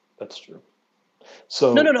 That's true.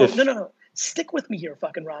 So No. Stick with me here,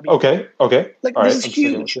 fucking Robbie. Okay. Like, All this right, is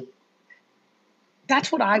huge.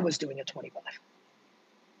 That's what I was doing at 25.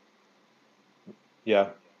 Yeah.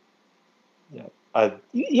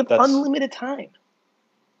 You have unlimited time.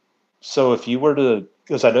 So if you were to,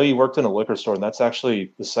 because I know you worked in a liquor store, and that's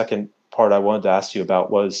actually the second part I wanted to ask you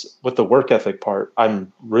about was with the work ethic part. I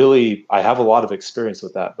have a lot of experience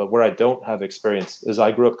with that, but where I don't have experience is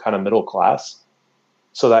I grew up kind of middle class.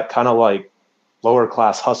 So that kind of like lower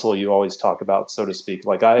class hustle you always talk about, so to speak.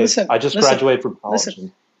 Like I just graduated from college.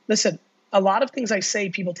 Listen, a lot of things I say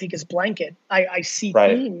people take as blanket. I see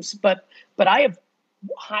themes, but I have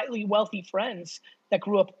highly wealthy friends that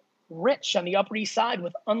grew up rich on the Upper East Side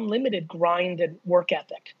with unlimited grind and work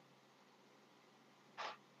ethic.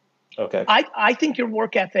 Okay. I think your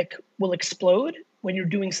work ethic will explode when you're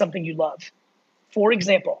doing something you love. For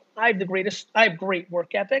example, I have great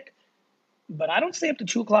work ethic, but I don't stay up to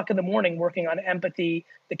 2:00 in the morning working on Empathy,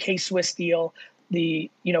 the K-Swiss deal, the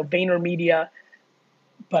VaynerMedia.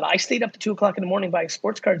 But I stayed up to 2:00 in the morning buying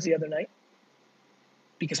sports cards the other night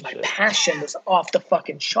because my passion was off the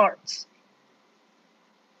fucking charts.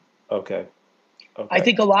 Okay. I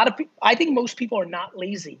think I think most people are not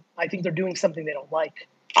lazy. I think they're doing something they don't like.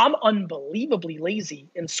 I'm unbelievably lazy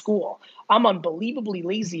in school. I'm unbelievably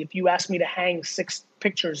lazy if you ask me to hang 6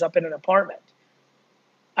 pictures up in an apartment.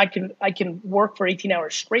 I can work for 18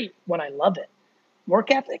 hours straight when I love it.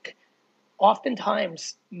 Work ethic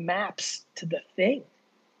oftentimes maps to the thing.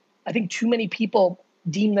 I think too many people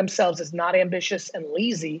deem themselves as not ambitious and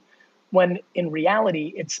lazy when in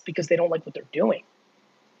reality it's because they don't like what they're doing.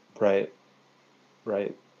 Right.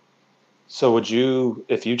 So would you,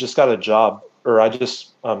 if you just got a job, or I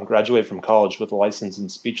just graduated from college with a license in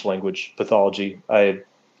speech language pathology, do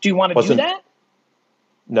you want to do that?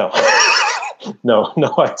 No, no,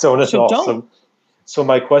 I don't at all. So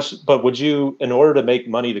my question, but would you, in order to make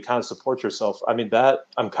money to kind of support yourself, I mean that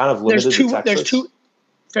I'm kind of limited to Texas.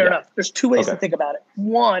 Fair enough. There's 2 ways to think about it.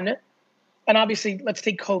 One, and obviously let's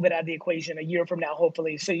take COVID out of the equation a year from now,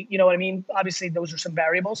 hopefully. So you know what I mean? Obviously those are some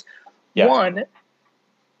variables. Yeah. One,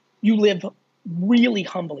 you live really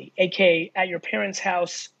humbly, aka at your parents'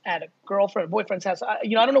 house, at a girlfriend, boyfriend's house. I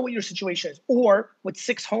don't know what your situation is, or with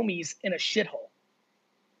 6 homies in a shithole.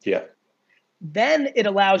 Yeah. Then it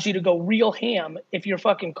allows you to go real ham if you're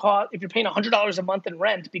fucking caught, if you're paying $100 a month in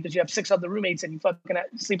rent because you have 6 other roommates and you fucking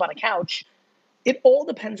sleep on a couch. It all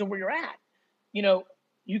depends on where you're at.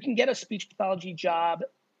 You can get a speech pathology job,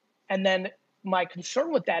 and then my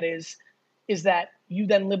concern with that is that you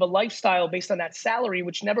then live a lifestyle based on that salary,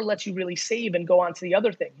 which never lets you really save and go on to the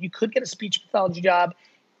other thing. You could get a speech pathology job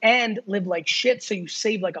and live like shit, so you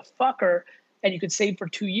save like a fucker, and you could save for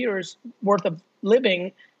 2 years worth of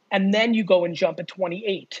living, and then you go and jump at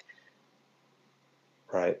 28.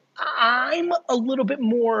 Right. I'm a little bit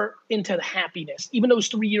more into the happiness, even those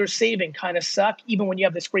 3 years saving kind of suck, even when you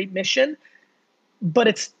have this great mission.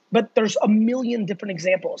 But there's a million different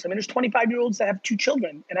examples. I mean, there's 25-year-olds that have 2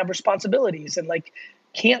 children and have responsibilities and like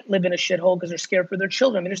can't live in a shithole because they're scared for their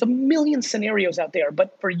children. I mean, there's a million scenarios out there.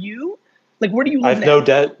 But for you, like, where do you live now? I have no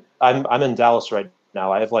debt. I'm in Dallas right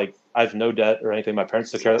now. I have no debt or anything. My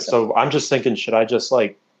parents took care of it. So I'm just thinking, should I just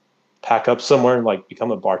like pack up somewhere and like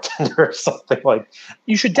become a bartender or something? Like,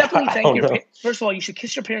 you should definitely thank your parents. First of all, you should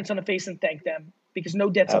kiss your parents on the face and thank them, because no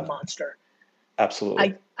debt's a monster.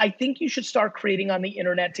 Absolutely. I think you should start creating on the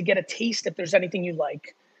internet to get a taste if there's anything you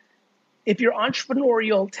like. If your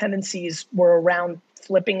entrepreneurial tendencies were around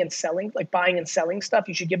flipping and selling, like buying and selling stuff,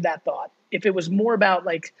 you should give that thought. If it was more about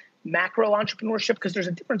like macro entrepreneurship, because there's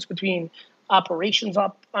a difference between operations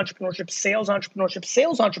entrepreneurship, sales entrepreneurship.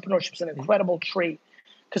 Sales entrepreneurship is an incredible trait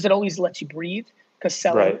because it always lets you breathe, because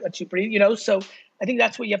selling lets you breathe, so I think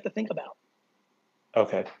that's what you have to think about.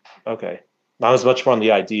 Okay. I was much more on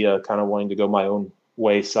the idea, kind of wanting to go my own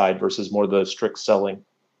way side versus more the strict selling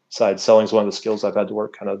side. Selling is one of the skills I've had to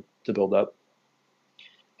work kind of to build up.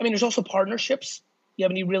 I mean, there's also partnerships. You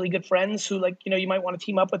have any really good friends who you might want to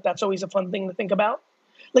team up with? That's always a fun thing to think about.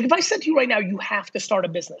 Like if I said to you right now, you have to start a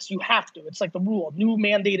business, you have to, it's like the rule, new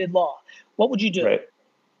mandated law. What would you do? Right.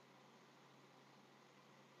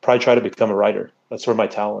 Probably try to become a writer. That's where my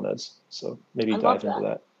talent is. So maybe dive into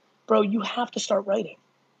that. Bro, you have to start writing.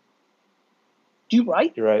 Do you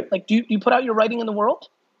write? You're right. Like, do you put out your writing in the world?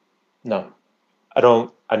 No, I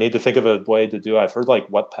don't. I need to think of a way to do it. I've heard like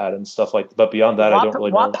Wattpad and stuff like that, but beyond that, I don't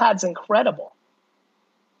really know. Wattpad's incredible.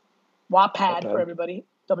 Wattpad for everybody.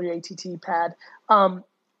 WATT pad.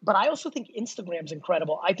 But I also think Instagram's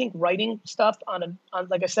incredible. I think writing stuff on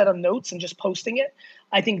like I said, on notes and just posting it.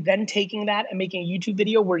 I think then taking that and making a YouTube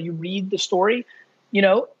video where you read the story,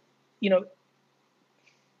 you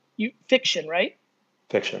fiction, right?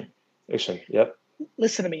 Fiction. Yep.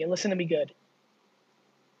 Listen to me and listen to me good.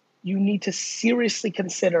 You need to seriously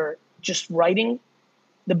consider just writing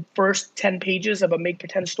the first 10 pages of a make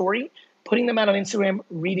pretend story, putting them out on Instagram,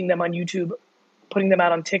 reading them on YouTube, putting them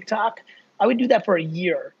out on TikTok. I would do that for a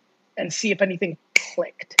year and see if anything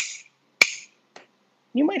clicked.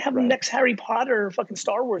 You might have the next Harry Potter or fucking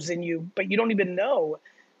Star Wars in you, but you don't even know.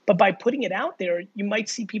 But by putting it out there, you might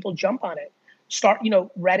see people jump on it.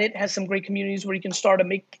 Reddit has some great communities where you can start a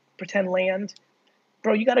make pretend land.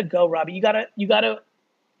 Bro, you gotta go, Robbie. You gotta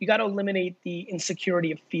eliminate the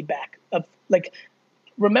insecurity of feedback.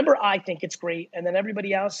 Remember, I think it's great, and then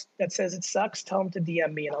everybody else that says it sucks, tell them to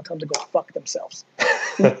DM me, and I'll tell them to go fuck themselves.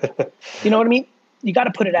 You know what I mean? You got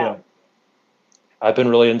to put it out. I've been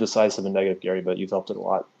really indecisive and negative, Gary, but you've helped it a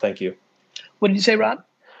lot. Thank you. What did you say, Rob?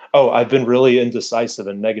 Oh, I've been really indecisive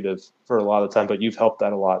and negative for a lot of time, but you've helped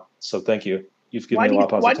that a lot. So thank you. You've given me a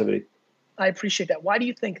lot of positivity. I appreciate that. Why do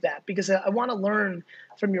you think that? Because I want to learn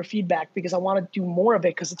from your feedback, because I want to do more of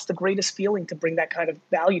it, because it's the greatest feeling to bring that kind of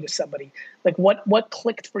value to somebody. Like what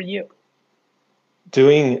clicked for you?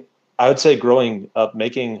 I would say growing up,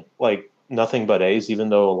 making like nothing but A's, even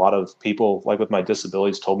though a lot of people like with my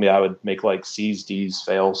disabilities told me I would make like C's, D's,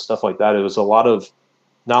 fails, stuff like that. It was a lot of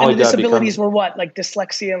not only disabilities were what, like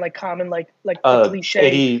dyslexia and like common, like the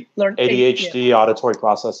cliche. ADHD, auditory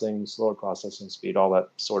processing, slower processing speed, all that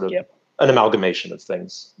sort of an amalgamation of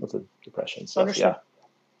things with the depression stuff. Understood. Yeah.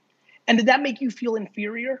 And did that make you feel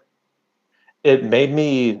inferior? It made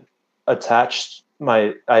me attach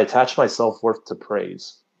my self-worth to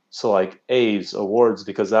praise. So like A's, awards,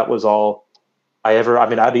 because that was all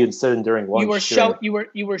I'd even sit during lunch.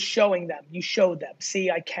 You were showing them. You showed them.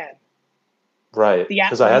 See, I can. Right.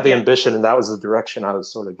 Because I had the ambition, and that was the direction I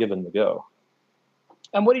was sort of given to go.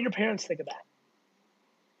 And what did your parents think of that?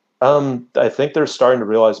 I think they're starting to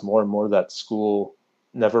realize more and more that school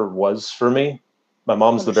never was for me. My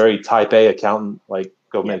mom's the very type A accountant, like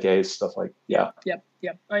go make A's, stuff like Yep.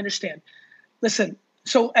 I understand. Listen.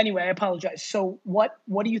 So anyway, I apologize. So what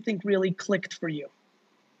do you think really clicked for you?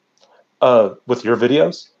 With your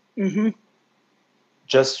videos? Mm-hmm.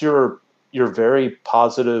 Just your very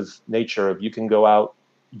positive nature of you can go out,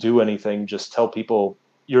 do anything, just tell people.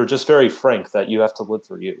 You're just very frank that you have to live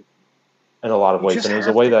for you in a lot of ways. And it was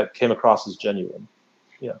a way that came across as genuine.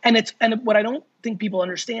 Yeah. And what I don't think people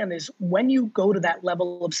understand is when you go to that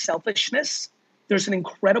level of selfishness, there's an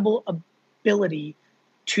incredible ability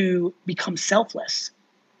to become selfless.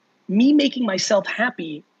 Me making myself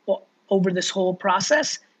happy over this whole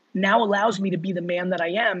process now allows me to be the man that I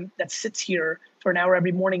am, that sits here for an hour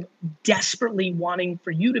every morning, desperately wanting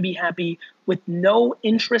for you to be happy with no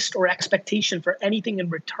interest or expectation for anything in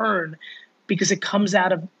return, because it comes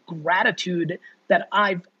out of gratitude that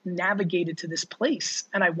I've navigated to this place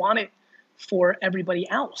and I want it for everybody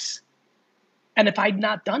else. And if I'd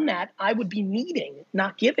not done that, I would be needing,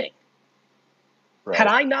 not giving. Right. Had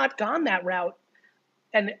I not gone that route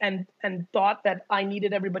and thought that I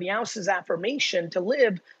needed everybody else's affirmation to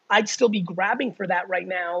live, I'd still be grabbing for that right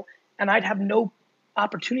now, and I'd have no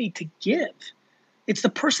opportunity to give. It's the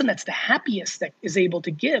person that's the happiest that is able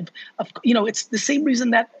to give. It's the same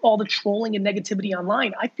reason that all the trolling and negativity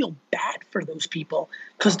online, I feel bad for those people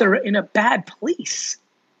because they're in a bad place.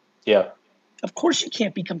 Yeah. Of course you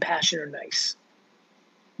can't be compassionate or nice.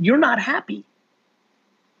 You're not happy.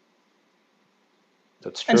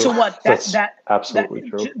 That's true. And so what? That's absolutely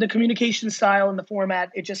true. The communication style and the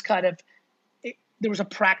format, it just kind of, there was a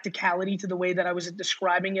practicality to the way that I was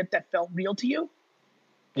describing it that felt real to you?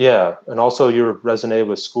 Yeah, and also your resonated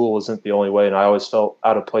with school isn't the only way. And I always felt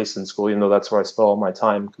out of place in school, even though that's where I spent all my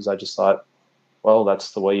time, because I just thought, well,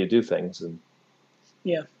 that's the way you do things. And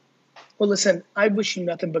Yeah. Well, listen, I wish you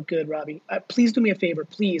nothing but good, Robbie. Please do me a favor,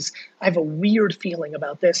 please. I have a weird feeling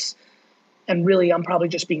about this. And really, I'm probably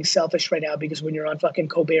just being selfish right now because when you're on fucking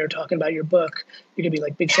Colbert talking about your book, you're gonna be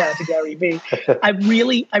like, big shout out to Gary Vee. I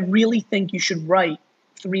really think you should write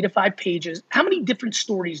 3 to 5 pages. How many different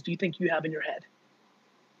stories do you think you have in your head?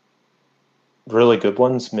 really good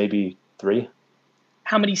ones, maybe 3,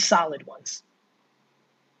 How many solid ones?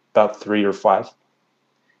 about 3 or 5,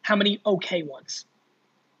 How many okay ones?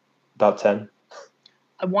 about 10.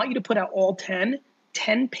 I want you to put out all 10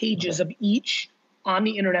 pages of each on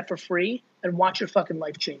the internet for free and watch your fucking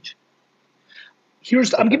life change.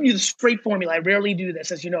 I'm giving you the straight formula. I rarely do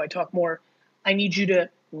this. As you know, I talk more. I need you to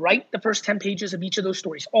write the first 10 pages of each of those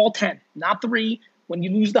stories, all 10, not 3. When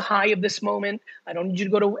you lose the high of this moment, I don't need you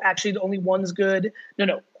to go to actually the only one's good.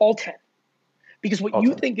 No, all 10. Because what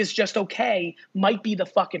you think is just okay might be the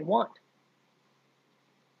fucking one.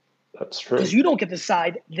 That's true. Because you don't get to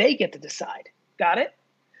decide, they get to decide. Got it?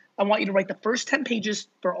 I want you to write the first 10 pages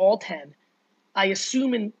for all 10. I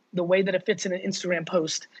assume in the way that it fits in an Instagram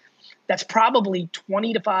post, that's probably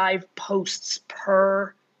 20 to 5 posts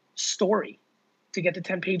per story to get to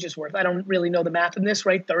 10 pages worth. I don't really know the math in this,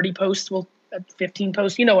 right? 30 posts, 15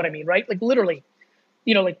 posts, you know what I mean, right? Like literally,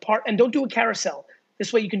 and don't do a carousel.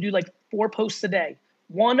 This way you can do like 4 posts a day.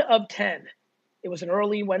 1 of 10. It was an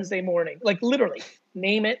early Wednesday morning. Like literally,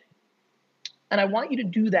 name it. And I want you to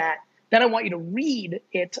do that. Then I want you to read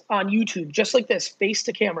it on YouTube, just like this, face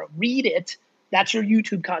to camera. Read it. That's your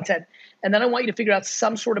YouTube content. And then I want you to figure out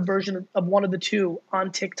some sort of version of one of the 2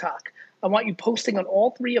 on TikTok. I want you posting on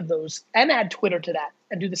all 3 of those and add Twitter to that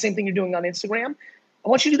and do the same thing you're doing on Instagram. I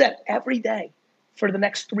want you to do that every day for the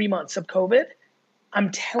next 3 months of COVID.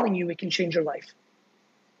 I'm telling you, it can change your life.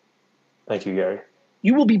 Thank you, Gary.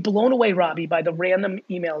 You will be blown away, Robbie, by the random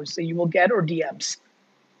emails that you will get or DMs.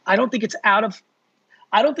 I don't think it's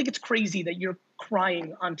crazy that you're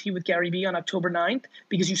crying on Tea with Gary Vee on October 9th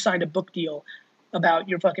because you signed a book deal about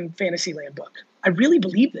your fucking Fantasyland book. I really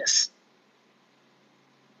believe this.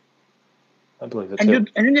 I believe it and too.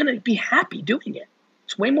 You're going to be happy doing it.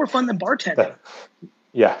 It's way more fun than bartending.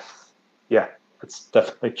 Yeah, that's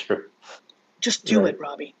definitely true. Just do it,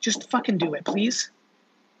 Robbie. Just fucking do it, please.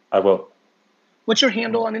 I will. What's your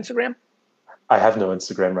handle on Instagram? I have no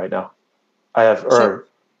Instagram right now. I have no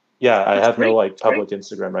public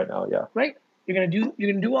Instagram right now. Yeah. Right. You're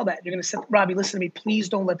gonna do all that. You're gonna set Robbie, listen to me. Please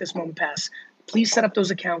don't let this moment pass. Please set up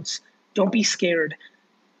those accounts. Don't be scared.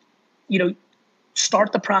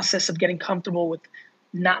 Start the process of getting comfortable with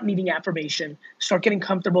not needing affirmation. Start getting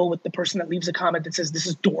comfortable with the person that leaves a comment that says this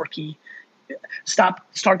is dorky. Start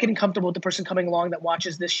getting comfortable with the person coming along that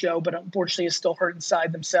watches this show, but unfortunately is still hurt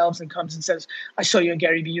inside themselves and comes and says, I saw you on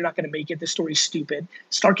Gary Vee, you're not going to make it. This story's stupid.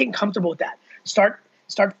 Start getting comfortable with that. Start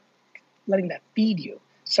letting that feed you.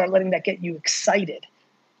 Start letting that get you excited.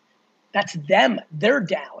 That's them. They're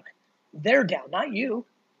down. They're down, not you.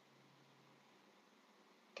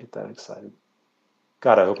 Get that excited.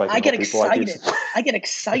 God, I hope I can help people like you. I get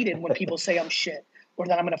excited when people say I'm shit, or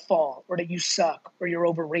that I'm going to fall, or that you suck, or you're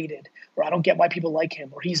overrated, or I don't get why people like him,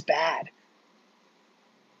 or he's bad.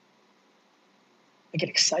 I get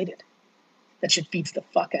excited. That shit feeds the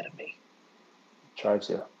fuck out of me. Drives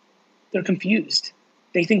you. They're confused.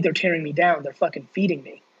 They think they're tearing me down. They're fucking feeding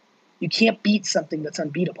me. You can't beat something that's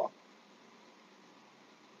unbeatable.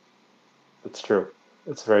 It's true.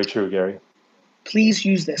 It's very true, Gary. Please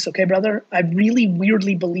use this, okay, brother? I really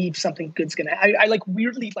weirdly believe something good's gonna happen. I like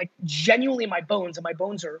weirdly, like genuinely in my bones, and my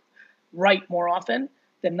bones are right more often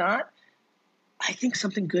than not. I think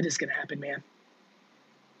something good is gonna happen, man.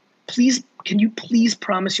 Please, can you please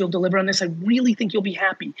promise you'll deliver on this? I really think you'll be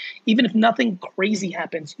happy. Even if nothing crazy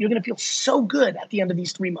happens, you're gonna feel so good at the end of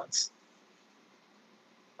these 3 months.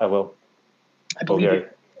 I will. I believe you.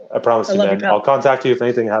 I promise you, man. I'll contact you if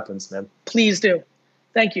anything happens, man. Please do.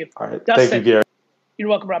 Thank you. All right. Dustin, thank you, Gary. You're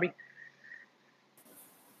welcome, Robbie.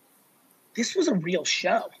 This was a real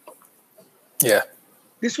show. Yeah.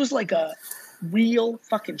 This was like a real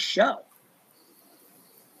fucking show.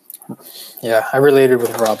 Yeah, I related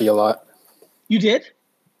with Robbie a lot. You did?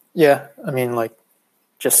 Yeah, I mean, like,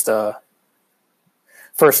 just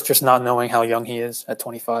first, just not knowing how young he is at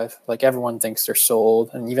 25. Like, everyone thinks they're so old,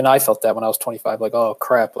 and even I felt that when I was 25. Like, oh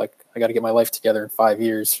crap! Like, I got to get my life together in 5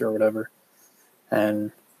 years or whatever,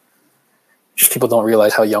 and just people don't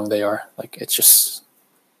realize how young they are. Like, it's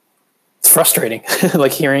frustrating.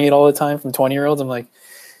 Like hearing it all the time from 20-year-olds. I'm like,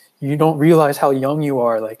 you don't realize how young you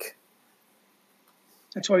are. Like,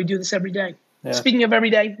 that's why we do this every day. Yeah. Speaking of every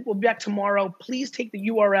day, we'll be back tomorrow. Please take the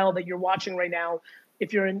URL that you're watching right now.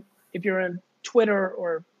 If you're in Twitter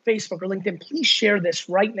or Facebook or LinkedIn, please share this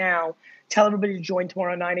right now. Tell everybody to join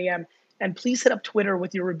tomorrow at 9 a.m. And please hit up Twitter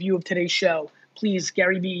with your review of today's show. Please,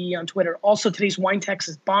 GaryVee on Twitter. Also, today's wine text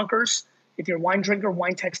is bonkers. If you're a wine drinker,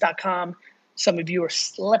 winetext.com. Some of you are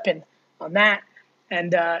slipping on that.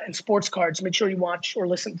 And sports cards. Make sure you watch or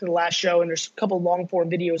listen to the last show. And there's a couple long form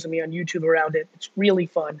videos of me on YouTube around it. It's really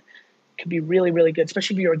fun. It can be really, really good,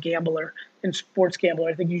 especially if you're a gambler and sports gambler.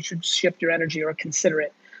 I think you should shift your energy or consider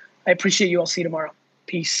it. I appreciate you. I'll see you tomorrow.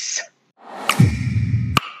 Peace.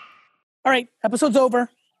 All right, episode's over.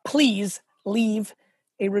 Please leave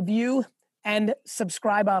a review and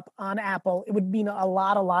subscribe up on Apple. It would mean a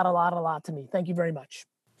lot to me. Thank you very much.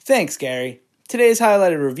 Thanks, Gary. Today's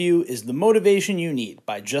highlighted review is The Motivation You Need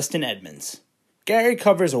by Justin Edmonds. Gary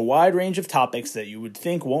covers a wide range of topics that you would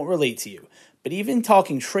think won't relate to you, but even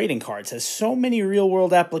talking trading cards has so many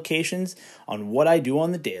real-world applications on what I do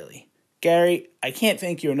on the daily. Gary, I can't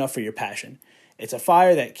thank you enough for your passion. It's a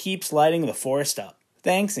fire that keeps lighting the forest up.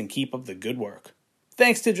 Thanks, and keep up the good work.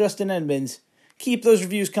 Thanks to Justin Edmonds. Keep those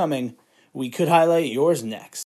reviews coming. We could highlight yours next.